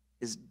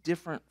is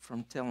different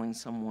from telling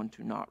someone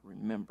to not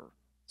remember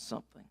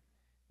something.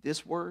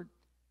 This word,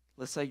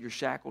 let's say you're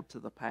shackled to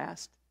the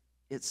past,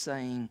 it's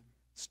saying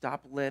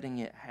stop letting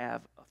it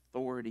have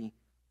authority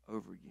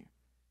over you.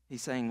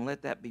 He's saying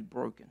let that be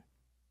broken.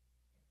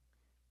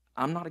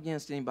 I'm not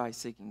against anybody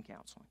seeking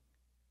counseling.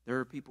 There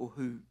are people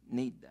who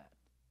need that,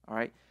 all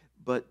right?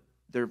 But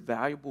they're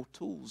valuable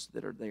tools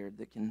that are there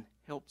that can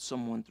help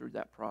someone through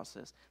that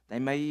process. They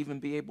may even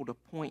be able to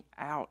point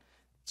out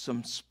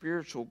some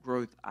spiritual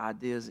growth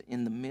ideas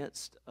in the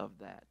midst of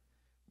that.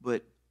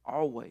 But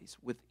always,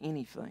 with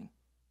anything,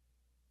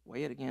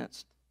 weigh it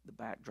against the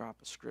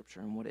backdrop of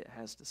Scripture and what it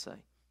has to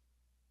say.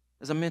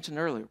 As I mentioned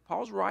earlier,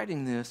 Paul's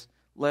writing this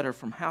letter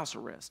from house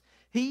arrest.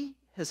 He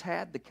has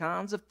had the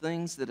kinds of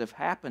things that have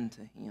happened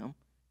to him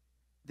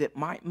that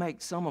might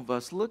make some of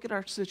us look at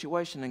our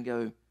situation and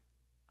go,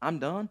 I'm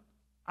done.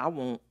 I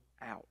want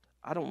out.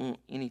 I don't want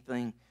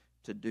anything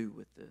to do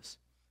with this.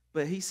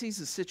 But he sees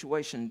the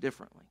situation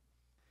differently.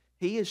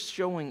 He is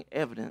showing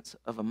evidence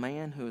of a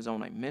man who is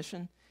on a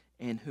mission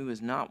and who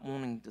is not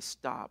wanting to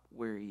stop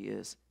where he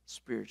is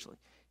spiritually.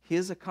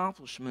 His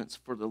accomplishments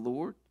for the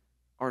Lord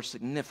are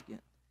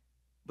significant,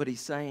 but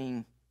he's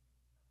saying,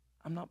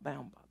 I'm not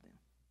bound by them.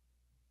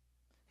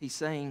 He's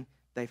saying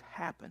they've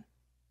happened,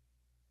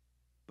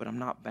 but I'm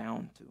not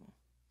bound to them.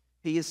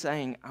 He is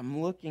saying, I'm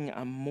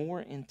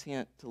more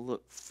intent to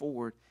look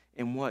forward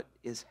in what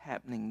is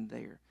happening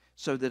there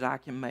so that I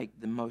can make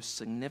the most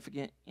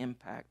significant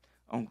impact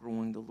on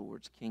growing the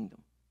Lord's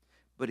kingdom.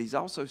 But he's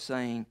also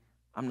saying,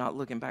 I'm not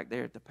looking back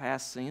there at the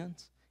past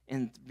sins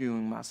and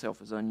viewing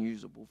myself as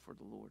unusable for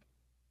the Lord.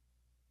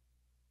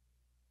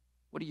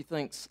 What do you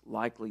think's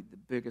likely the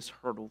biggest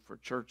hurdle for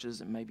churches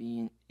and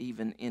maybe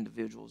even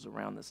individuals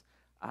around this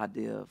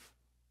idea of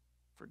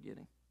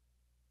forgetting?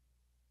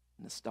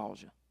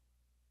 Nostalgia.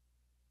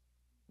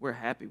 We're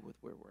happy with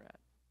where we're at.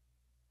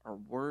 Our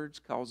words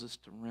cause us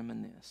to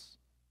reminisce.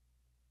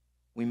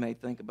 We may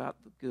think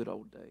about the good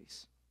old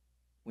days.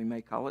 We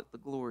may call it the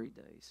glory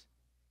days.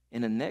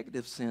 In a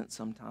negative sense,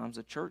 sometimes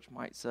a church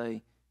might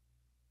say,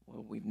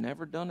 well, we've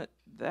never done it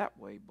that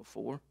way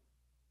before.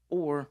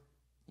 Or,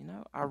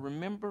 I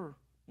remember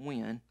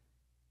when,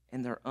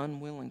 and they're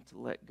unwilling to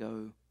let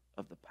go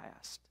of the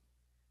past.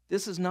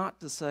 This is not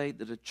to say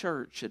that a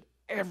church should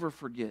ever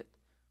forget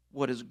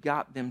what has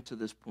got them to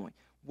this point.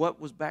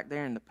 What was back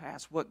there in the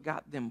past, what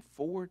got them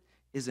forward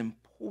is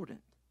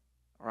important,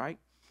 all right?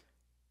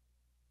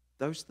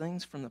 Those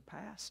things from the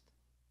past,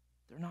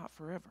 they're not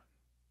forever.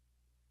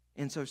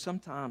 And so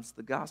sometimes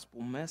the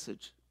gospel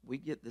message, we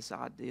get this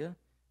idea,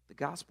 the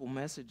gospel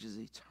message is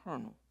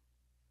eternal,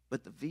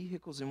 but the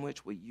vehicles in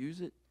which we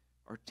use it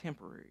are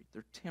temporary.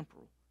 They're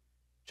temporal.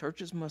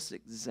 Churches must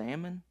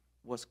examine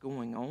what's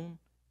going on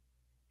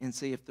and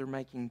see if they're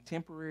making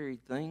temporary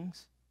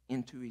things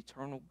into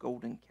eternal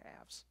golden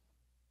calves.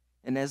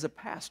 And as a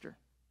pastor,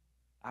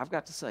 I've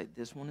got to say,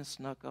 this one has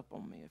snuck up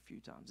on me a few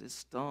times. It's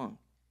stung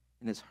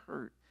and it's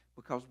hurt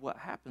because what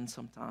happens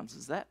sometimes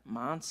is that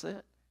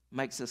mindset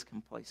makes us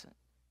complacent.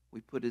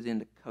 We put it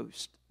into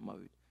coast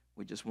mode.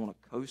 We just want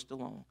to coast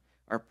along.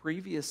 Our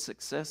previous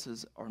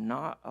successes are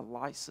not a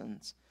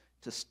license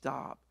to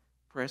stop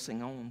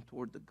pressing on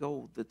toward the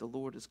goal that the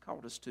Lord has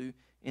called us to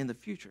in the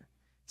future.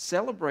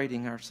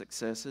 Celebrating our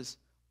successes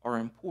are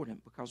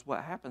important because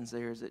what happens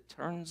there is it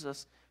turns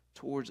us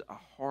towards a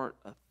heart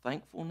of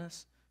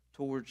thankfulness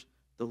towards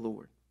the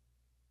Lord.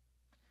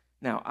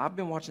 Now, I've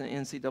been watching the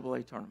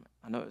NCAA tournament.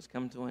 I know it's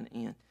come to an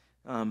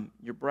end.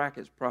 Your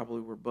brackets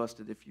probably were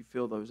busted if you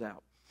fill those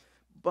out.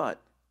 But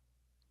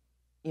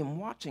in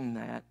watching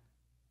that,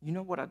 you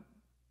know what I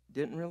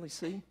didn't really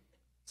see?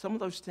 Some of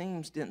those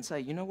teams didn't say,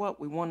 you know what,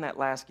 we won that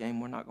last game.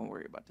 We're not going to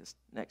worry about this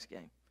next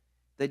game.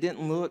 They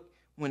didn't look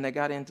when they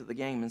got into the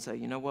game and say,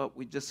 you know what,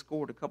 we just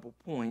scored a couple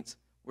points.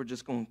 We're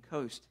just going to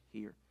coast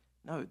here.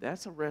 No,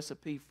 that's a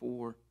recipe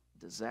for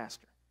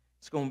disaster.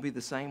 It's going to be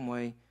the same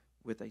way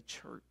with a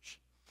church.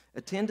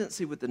 A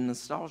tendency with the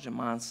nostalgia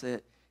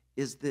mindset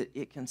is that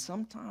it can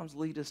sometimes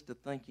lead us to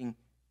thinking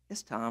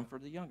it's time for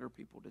the younger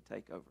people to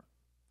take over.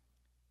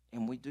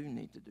 And we do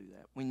need to do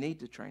that. We need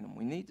to train them.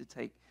 We need to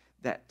take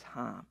that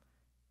time.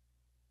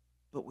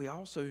 But we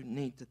also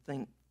need to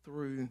think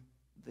through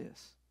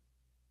this.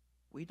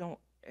 We don't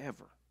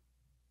ever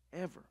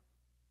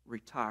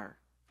retire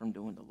from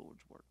doing the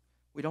Lord's work.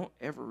 We don't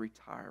ever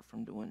retire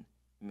from doing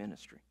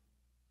ministry.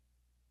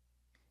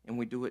 And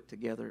we do it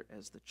together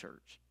as the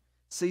church.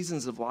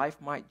 Seasons of life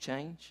might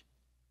change,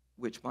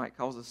 which might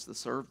cause us to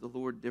serve the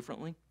Lord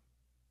differently.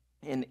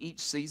 And each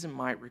season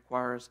might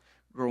require us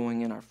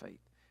growing in our faith.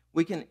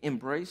 We can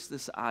embrace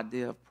this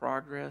idea of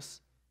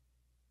progress.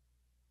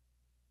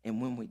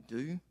 And when we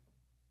do,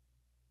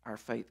 our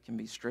faith can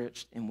be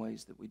stretched in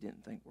ways that we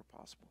didn't think were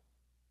possible.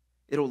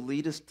 It'll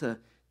lead us to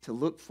to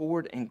look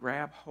forward and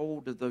grab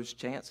hold of those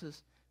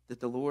chances that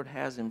the Lord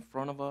has in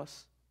front of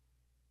us,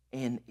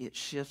 and it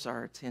shifts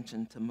our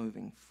attention to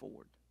moving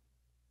forward.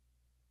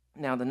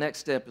 Now, the next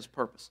step is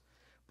purpose.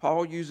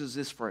 Paul uses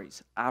this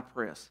phrase, I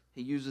press.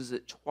 He uses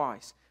it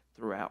twice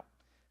throughout.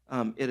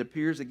 It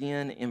appears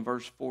again in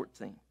verse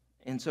 14.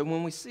 And so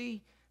when we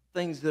see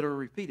things that are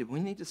repeated, we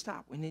need to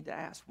stop. We need to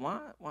ask, why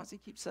does he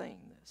keep saying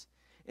this?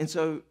 And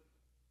so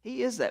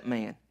he is that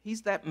man.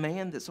 He's that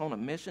man that's on a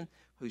mission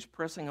who's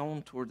pressing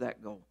on toward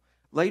that goal.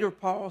 Later,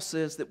 Paul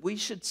says that we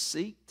should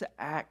seek to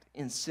act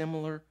in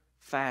similar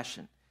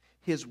fashion.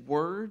 His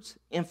words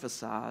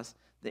emphasize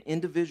the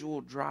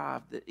individual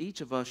drive that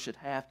each of us should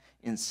have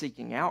in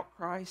seeking out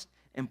Christ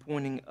and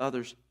pointing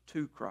others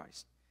to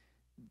Christ.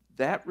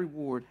 That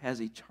reward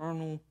has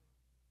eternal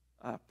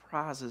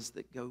prizes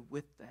that go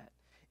with that.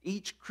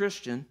 Each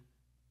Christian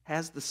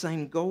has the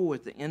same goal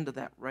at the end of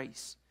that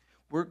race.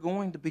 We're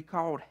going to be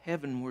called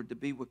heavenward to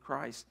be with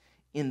Christ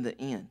in the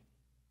end.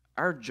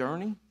 Our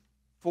journey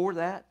for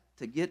that,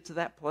 to get to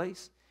that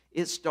place,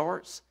 it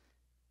starts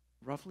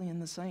roughly in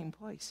the same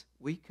place.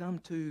 We come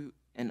to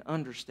an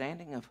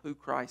understanding of who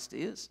Christ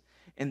is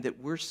and that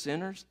we're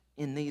sinners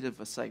in need of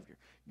a Savior.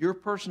 Your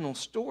personal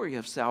story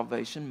of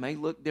salvation may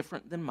look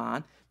different than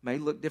mine, may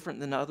look different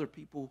than other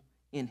people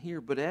in here,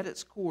 but at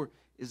its core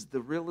is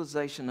the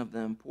realization of the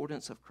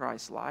importance of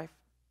Christ's life,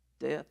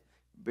 death,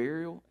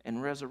 burial,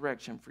 and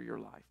resurrection for your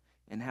life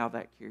and how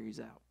that carries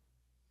out.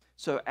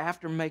 So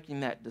after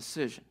making that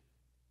decision,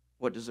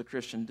 what does a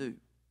Christian do?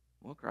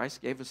 Well,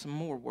 Christ gave us some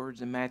more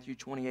words in Matthew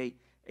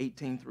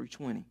 28:18 through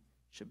 20.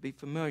 Should be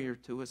familiar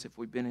to us if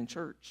we've been in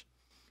church.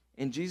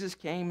 And Jesus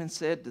came and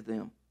said to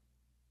them,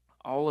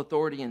 all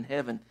authority in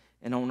heaven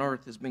and on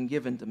earth has been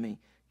given to me.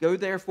 Go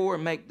therefore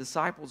and make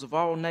disciples of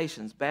all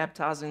nations,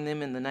 baptizing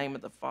them in the name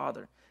of the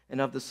Father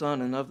and of the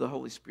Son and of the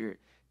Holy Spirit,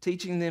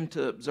 teaching them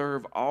to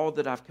observe all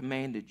that I've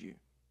commanded you.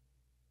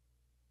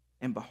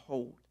 And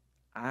behold,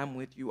 I am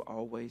with you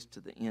always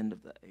to the end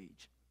of the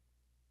age.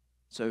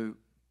 So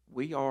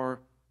we are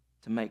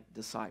to make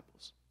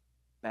disciples,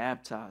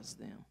 baptize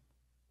them.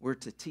 We're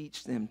to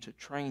teach them, to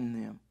train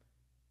them.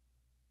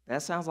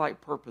 That sounds like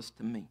purpose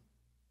to me,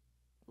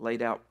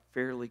 laid out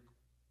fairly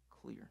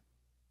clear.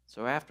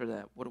 So after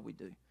that, what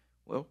do?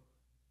 Well,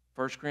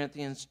 1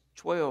 Corinthians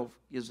 12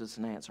 gives us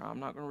an answer. I'm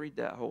not going to read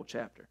that whole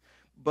chapter,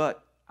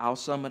 but I'll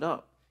sum it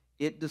up.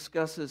 It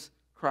discusses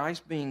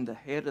Christ being the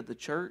head of the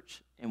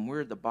church and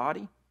we're the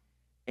body,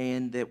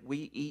 and that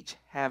we each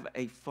have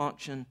a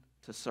function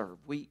to serve.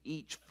 We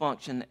each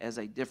function as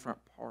a different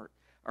part.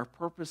 Our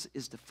purpose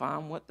is to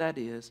find what that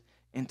is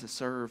and to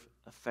serve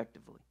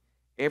effectively.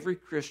 Every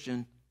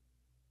Christian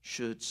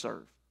should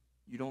serve.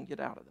 You don't get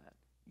out of that.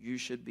 You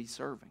should be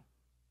serving.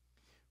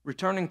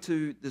 Returning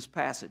to this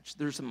passage,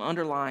 there's some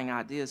underlying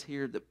ideas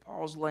here that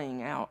Paul's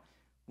laying out.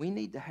 We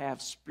need to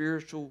have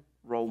spiritual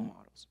role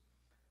models.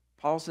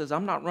 Paul says,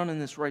 I'm not running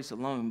this race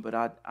alone, but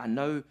I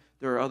know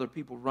there are other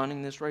people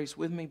running this race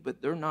with me,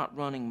 but they're not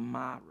running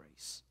my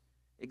race.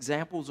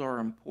 Examples are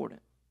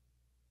important.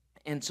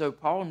 And so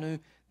Paul knew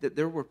that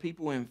there were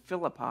people in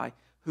Philippi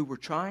who were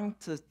trying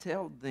to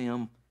tell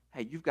them,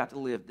 hey, you've got to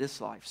live this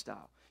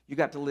lifestyle. You've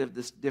got to live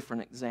this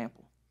different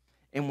example.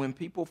 And when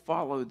people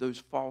follow those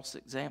false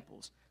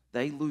examples,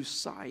 they lose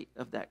sight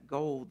of that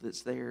goal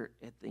that's there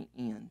at the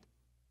end.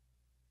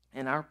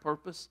 And our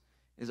purpose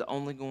is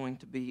only going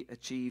to be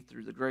achieved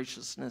through the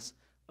graciousness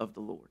of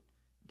the Lord.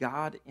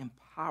 God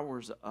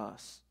empowers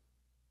us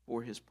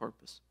for his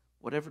purpose.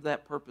 Whatever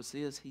that purpose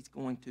is, he's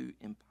going to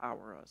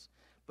empower us.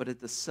 But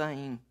at the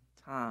same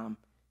time,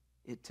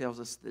 it tells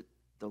us that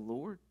the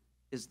Lord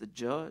is the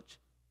judge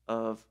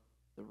of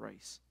the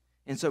race.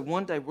 And so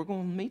one day we're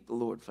going to meet the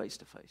Lord face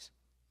to face.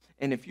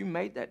 And if you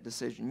made that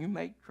decision, you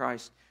made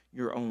Christ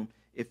your own,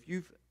 if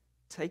you've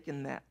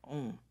taken that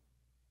on,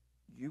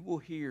 you will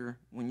hear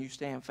when you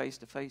stand face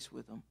to face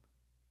with him,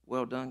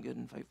 well done, good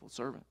and faithful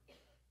servant.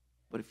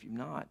 But if you're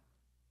not,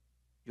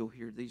 you'll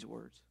hear these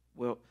words.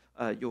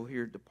 You'll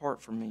hear,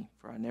 depart from me,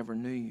 for I never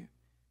knew you.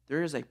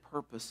 There is a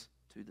purpose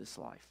to this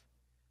life.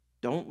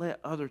 Don't let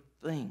other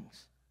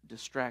things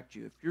distract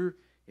you.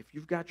 If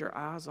you've got your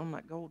eyes on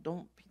that goal,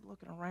 don't be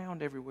looking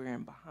around everywhere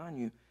and behind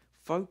you.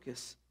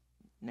 Focus,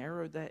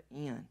 narrow that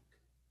in.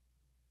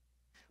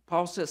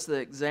 Paul sets the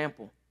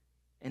example,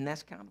 and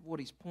that's kind of what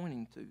he's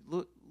pointing to.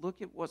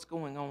 Look at what's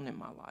going on in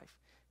my life.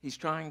 He's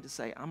trying to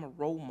say, I'm a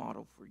role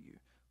model for you.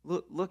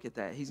 Look at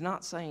that. He's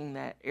not saying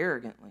that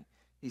arrogantly.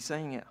 He's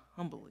saying it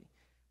humbly.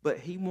 But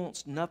he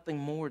wants nothing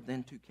more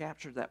than to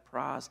capture that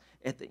prize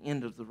at the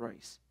end of the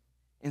race.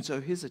 And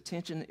so his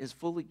attention is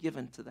fully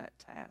given to that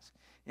task.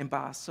 And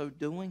by so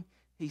doing,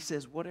 he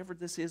says, whatever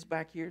this is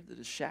back here that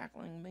is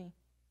shackling me,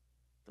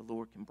 the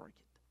Lord can break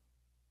it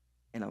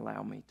and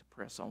allow me to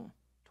press on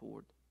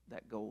toward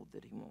that goal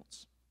that he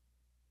wants.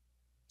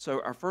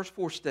 So our first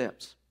 4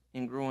 steps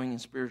in growing in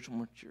spiritual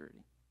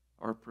maturity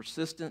are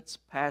persistence,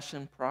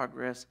 passion,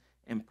 progress,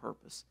 and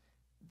purpose.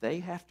 They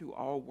have to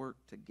all work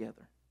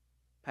together.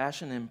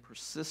 Passion and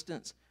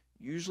persistence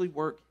usually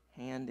work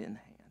hand in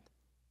hand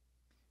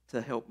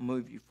to help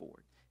move you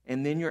forward.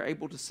 And then you're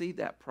able to see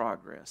that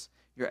progress.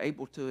 You're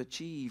able to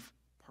achieve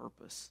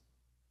purpose.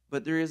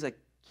 But there is a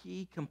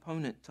key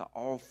component to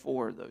all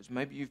four of those.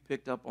 Maybe you've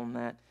picked up on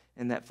that,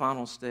 and that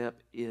final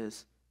step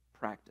is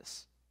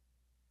practice.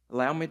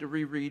 Allow me to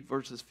reread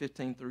verses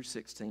 15 through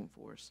 16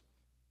 for us.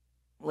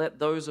 Let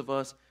those of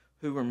us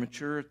who are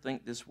mature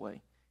think this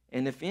way,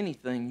 and if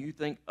anything you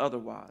think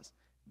otherwise,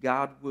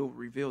 God will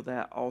reveal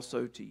that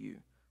also to you.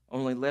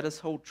 Only let us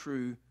hold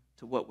true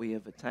to what we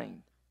have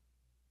attained.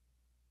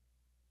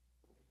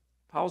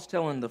 Paul's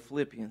telling the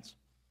Philippians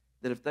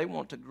that if they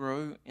want to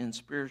grow in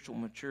spiritual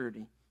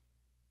maturity,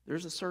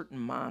 there's a certain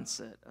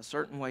mindset, a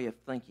certain way of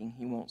thinking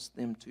he wants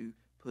them to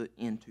put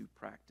into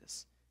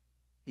practice.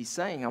 He's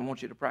saying, I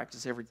want you to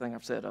practice everything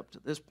I've said up to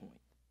this point.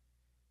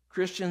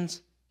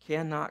 Christians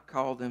cannot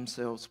call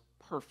themselves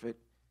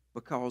perfect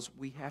because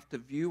we have to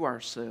view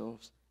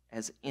ourselves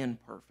as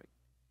imperfect.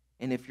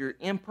 And if you're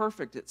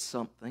imperfect at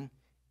something,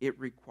 it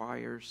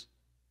requires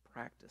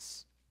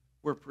practice.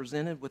 We're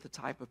presented with a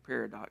type of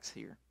paradox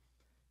here.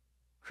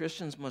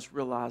 Christians must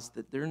realize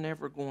that they're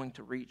never going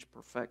to reach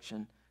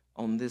perfection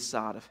on this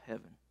side of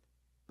heaven.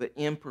 But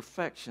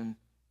imperfection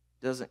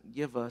doesn't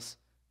give us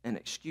an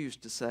excuse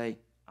to say,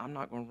 I'm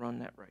not going to run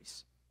that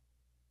race.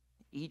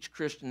 Each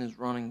Christian is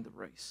running the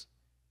race.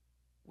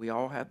 We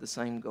all have the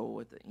same goal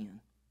at the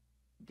end.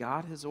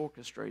 God has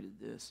orchestrated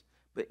this,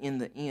 but in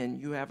the end,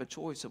 you have a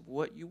choice of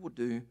what you will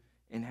do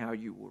and how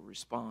you will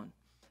respond.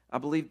 I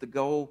believe the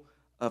goal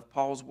of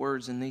Paul's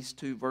words in these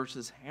two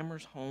verses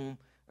hammers home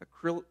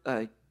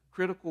a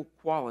critical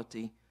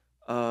quality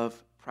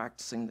of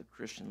practicing the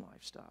Christian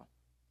lifestyle,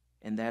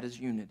 and that is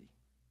unity.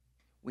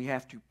 We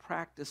have to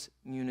practice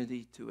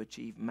unity to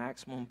achieve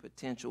maximum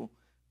potential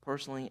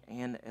personally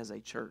and as a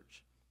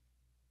church.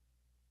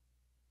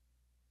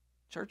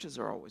 Churches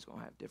are always going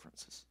to have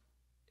differences.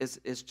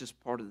 It's just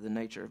part of the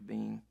nature of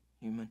being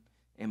human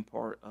and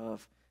part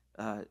of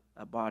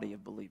a body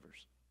of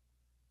believers.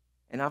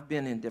 And I've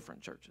been in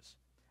different churches.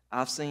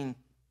 I've seen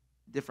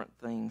different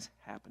things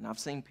happen. I've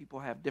seen people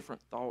have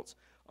different thoughts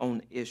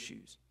on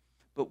issues.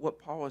 But what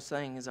Paul is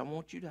saying is, I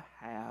want you to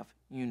have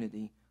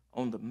unity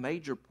on the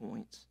major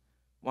points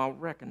while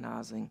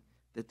recognizing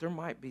that there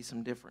might be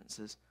some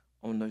differences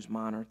on those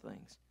minor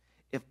things.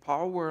 If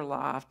Paul were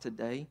alive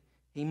today,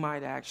 he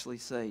might actually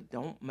say,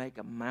 don't make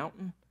a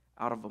mountain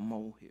out of a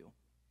molehill.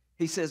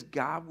 He says,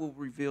 God will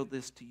reveal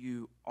this to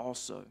you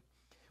also.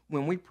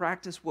 When we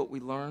practice what we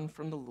learn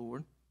from the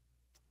Lord,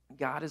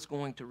 God is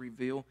going to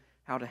reveal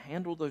how to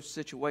handle those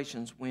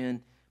situations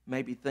when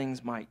maybe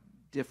things might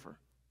differ.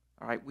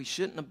 All right, we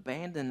shouldn't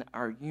abandon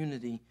our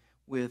unity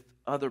with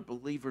other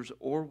believers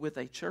or with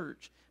a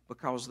church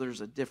because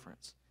there's a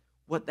difference.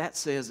 What that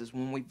says is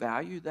when we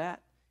value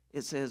that,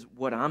 it says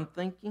what I'm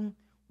thinking,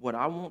 what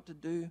I want to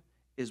do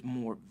is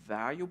more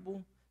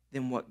valuable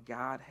than what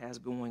God has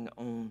going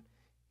on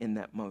in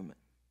that moment.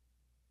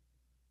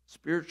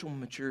 Spiritual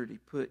maturity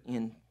put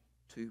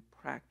into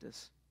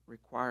practice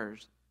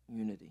requires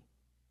unity,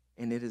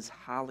 and it is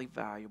highly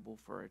valuable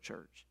for a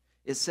church.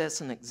 It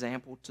sets an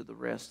example to the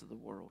rest of the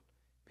world.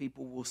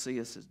 People will see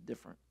us as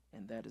different,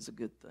 and that is a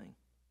good thing.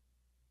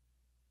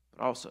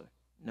 But also,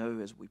 know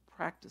as we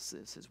practice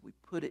this, as we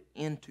put it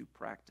into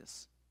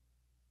practice,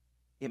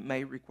 it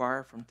may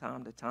require from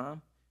time to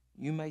time,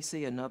 you may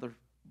see another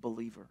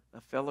believer,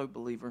 a fellow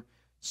believer,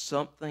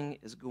 something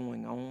is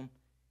going on,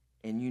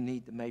 and you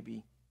need to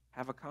maybe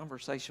have a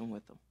conversation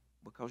with them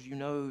because you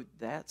know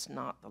that's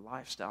not the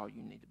lifestyle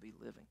you need to be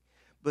living.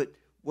 But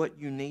what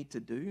you need to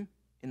do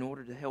in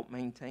order to help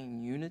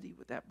maintain unity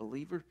with that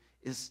believer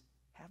is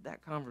have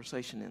that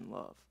conversation in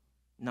love,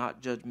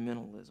 not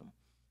judgmentalism.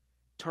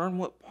 Turn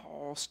what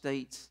Paul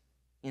states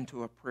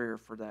into a prayer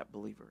for that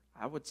believer.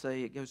 I would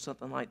say it goes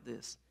something like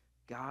this: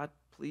 God,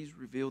 please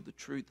reveal the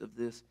truth of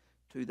this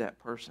to that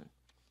person.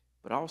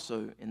 But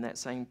also in that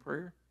same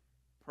prayer,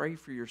 pray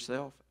for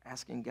yourself,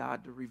 asking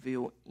God to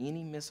reveal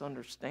any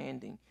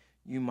misunderstanding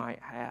you might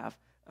have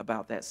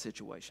about that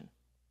situation.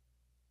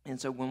 And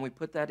so when we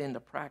put that into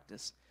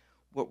practice,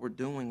 what we're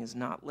doing is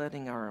not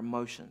letting our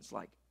emotions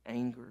like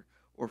anger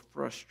or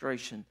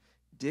frustration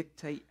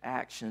dictate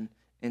action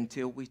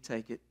until we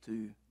take it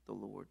to the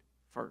Lord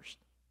first.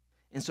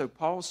 And so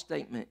Paul's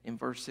statement in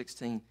verse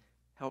 16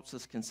 helps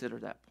us consider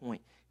that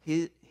point.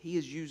 He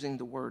is using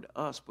the word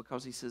us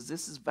because he says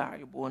this is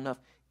valuable enough.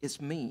 It's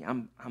me.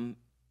 I'm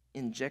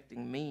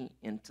injecting me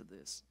into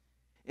this.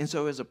 And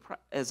so as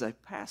a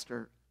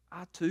pastor,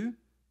 I too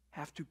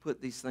have to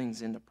put these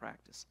things into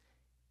practice.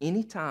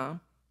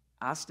 Anytime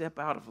I step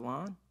out of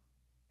line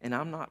and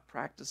I'm not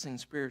practicing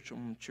spiritual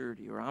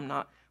maturity or I'm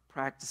not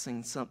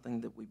practicing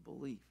something that we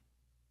believe,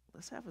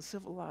 let's have a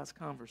civilized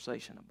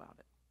conversation about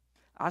it.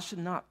 I should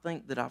not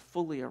think that I've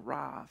fully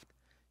arrived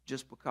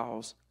just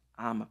because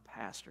I'm a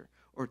pastor,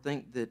 or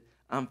think that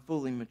I'm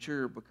fully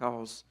mature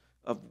because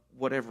of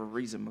whatever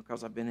reason,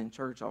 because I've been in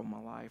church all my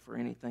life or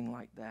anything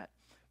like that.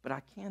 But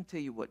I can tell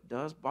you what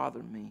does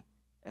bother me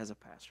as a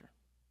pastor.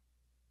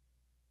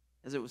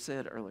 As it was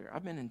said earlier,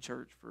 I've been in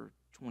church for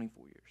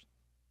 24 years.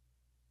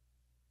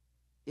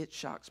 It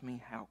shocks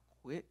me how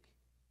quick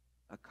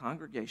a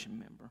congregation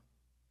member,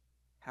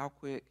 how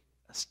quick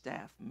a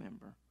staff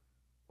member,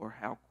 or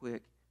how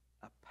quick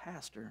a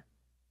pastor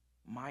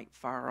might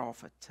fire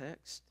off a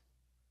text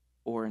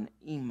or an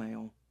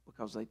email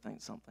because they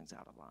think something's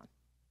out of line.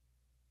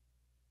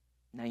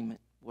 Name it,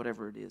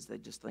 whatever it is, they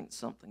just think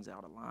something's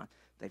out of line.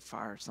 They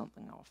fire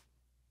something off.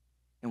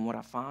 And what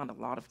I find a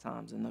lot of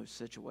times in those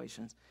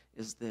situations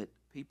is that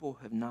people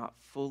have not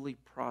fully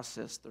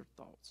processed their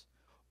thoughts,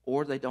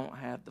 or they don't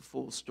have the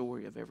full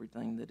story of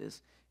everything that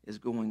is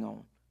going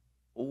on.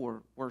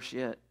 Or, worse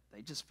yet,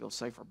 they just feel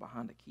safer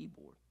behind a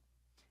keyboard.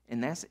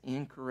 And that's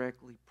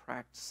incorrectly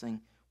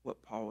practicing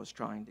what Paul is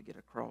trying to get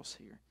across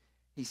here.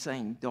 He's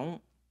saying,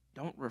 don't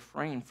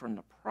refrain from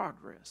the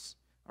progress.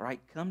 All right,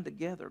 come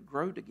together,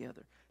 grow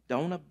together.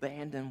 Don't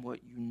abandon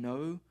what you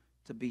know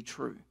to be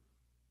true.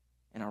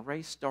 And our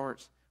race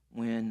starts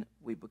when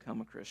we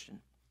become a Christian.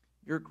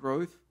 Your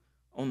growth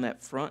on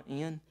that front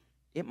end,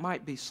 it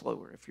might be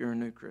slower if you're a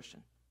new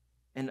Christian.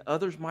 And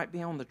others might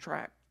be on the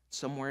track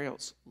somewhere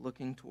else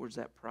looking towards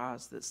that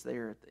prize that's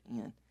there at the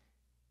end.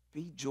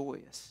 Be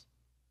joyous.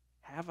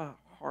 Have a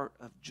heart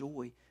of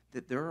joy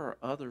that there are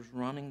others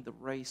running the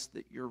race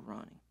that you're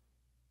running.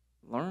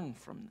 Learn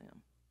from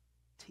them.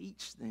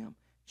 Teach them.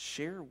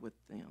 Share with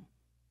them.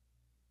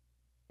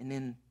 And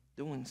in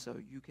doing so,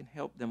 you can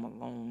help them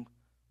along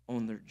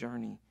on their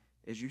journey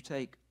as you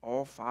take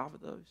all 5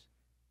 of those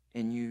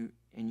and you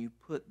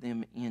put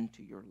them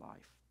into your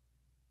life.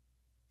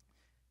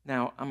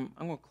 Now, I'm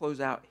going to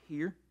close out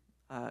here.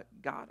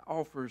 God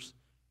offers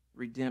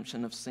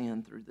redemption of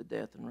sin through the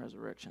death and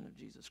resurrection of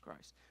Jesus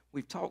Christ.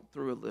 We've talked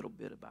through a little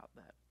bit about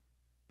that.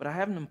 But I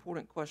have an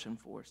important question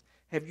for us.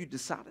 Have you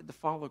decided to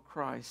follow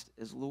Christ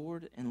as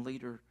Lord and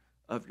leader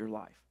of your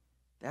life?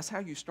 That's how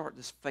you start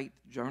this faith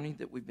journey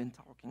that we've been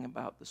talking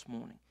about this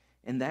morning.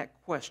 And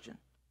that question,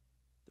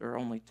 there are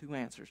only 2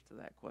 answers to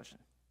that question.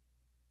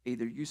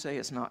 Either you say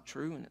it's not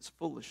true and it's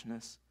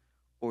foolishness,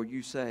 or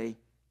you say,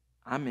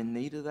 I'm in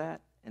need of that,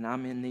 and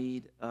I'm in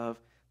need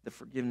of the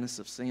forgiveness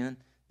of sin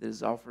that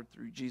is offered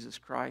through Jesus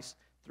Christ,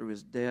 through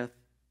his death,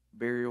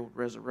 burial,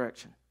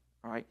 resurrection.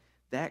 All right?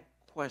 That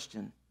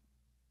question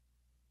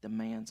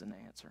demands an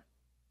answer.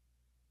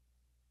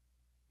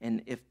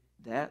 And if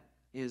that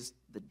is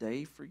the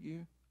day for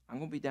you, I'm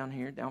going to be down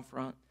here, down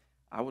front.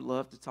 I would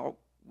love to talk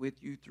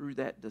with you through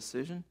that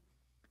decision.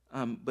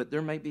 But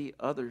there may be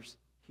others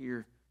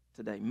here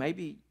today.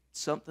 Maybe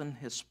something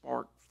has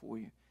sparked for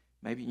you.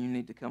 Maybe you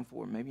need to come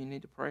forward. Maybe you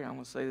need to pray. I'm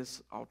going to say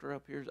this altar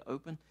up here is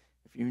open.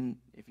 If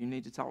you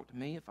need to talk to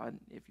me,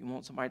 if you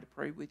want somebody to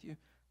pray with you,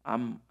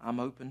 I'm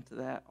open to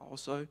that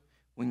also.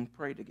 We can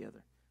pray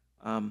together.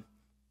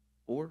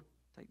 Or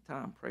take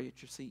time, pray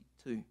at your seat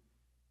too.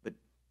 But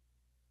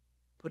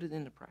put it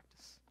into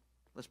practice.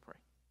 Let's pray.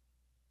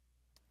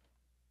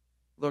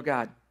 Lord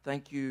God,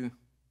 thank you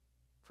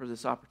for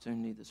this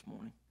opportunity this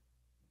morning.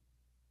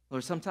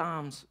 Lord,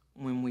 sometimes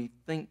when we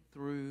think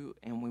through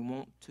and we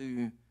want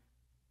to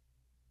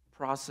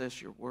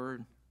process your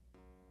word,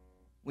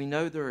 we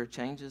know there are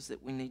changes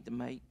that we need to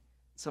make.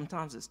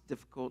 Sometimes it's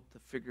difficult to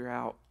figure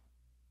out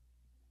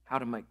how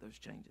to make those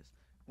changes.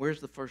 Where's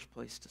the first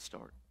place to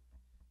start?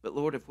 But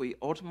Lord, if we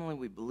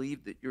ultimately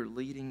believe that you're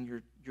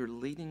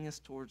leading us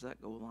towards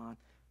that goal line,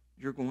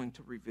 you're going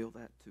to reveal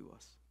that to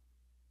us.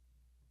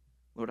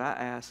 Lord, I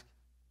ask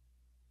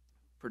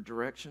for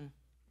direction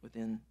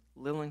within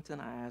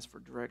Lillington. I ask for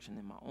direction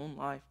in my own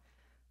life.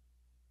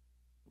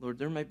 Lord,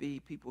 there may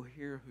be people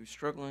here who are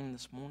struggling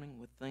this morning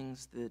with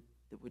things that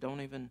we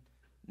don't even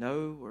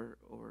know,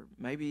 or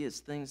maybe it's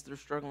things they're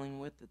struggling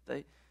with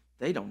that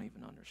they don't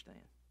even understand.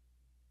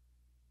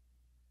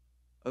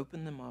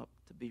 Open them up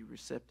to be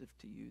receptive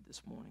to you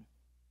this morning.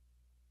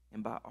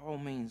 And by all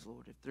means,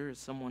 Lord, if there is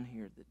someone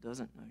here that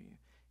doesn't know you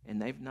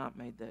and they've not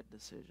made that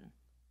decision,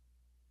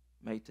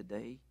 may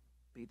today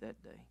be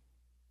that day.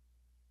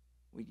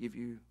 We give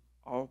you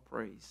all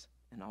praise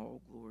and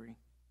all glory.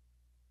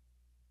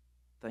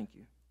 Thank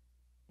you.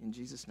 In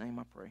Jesus' name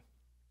I pray.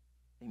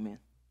 Amen.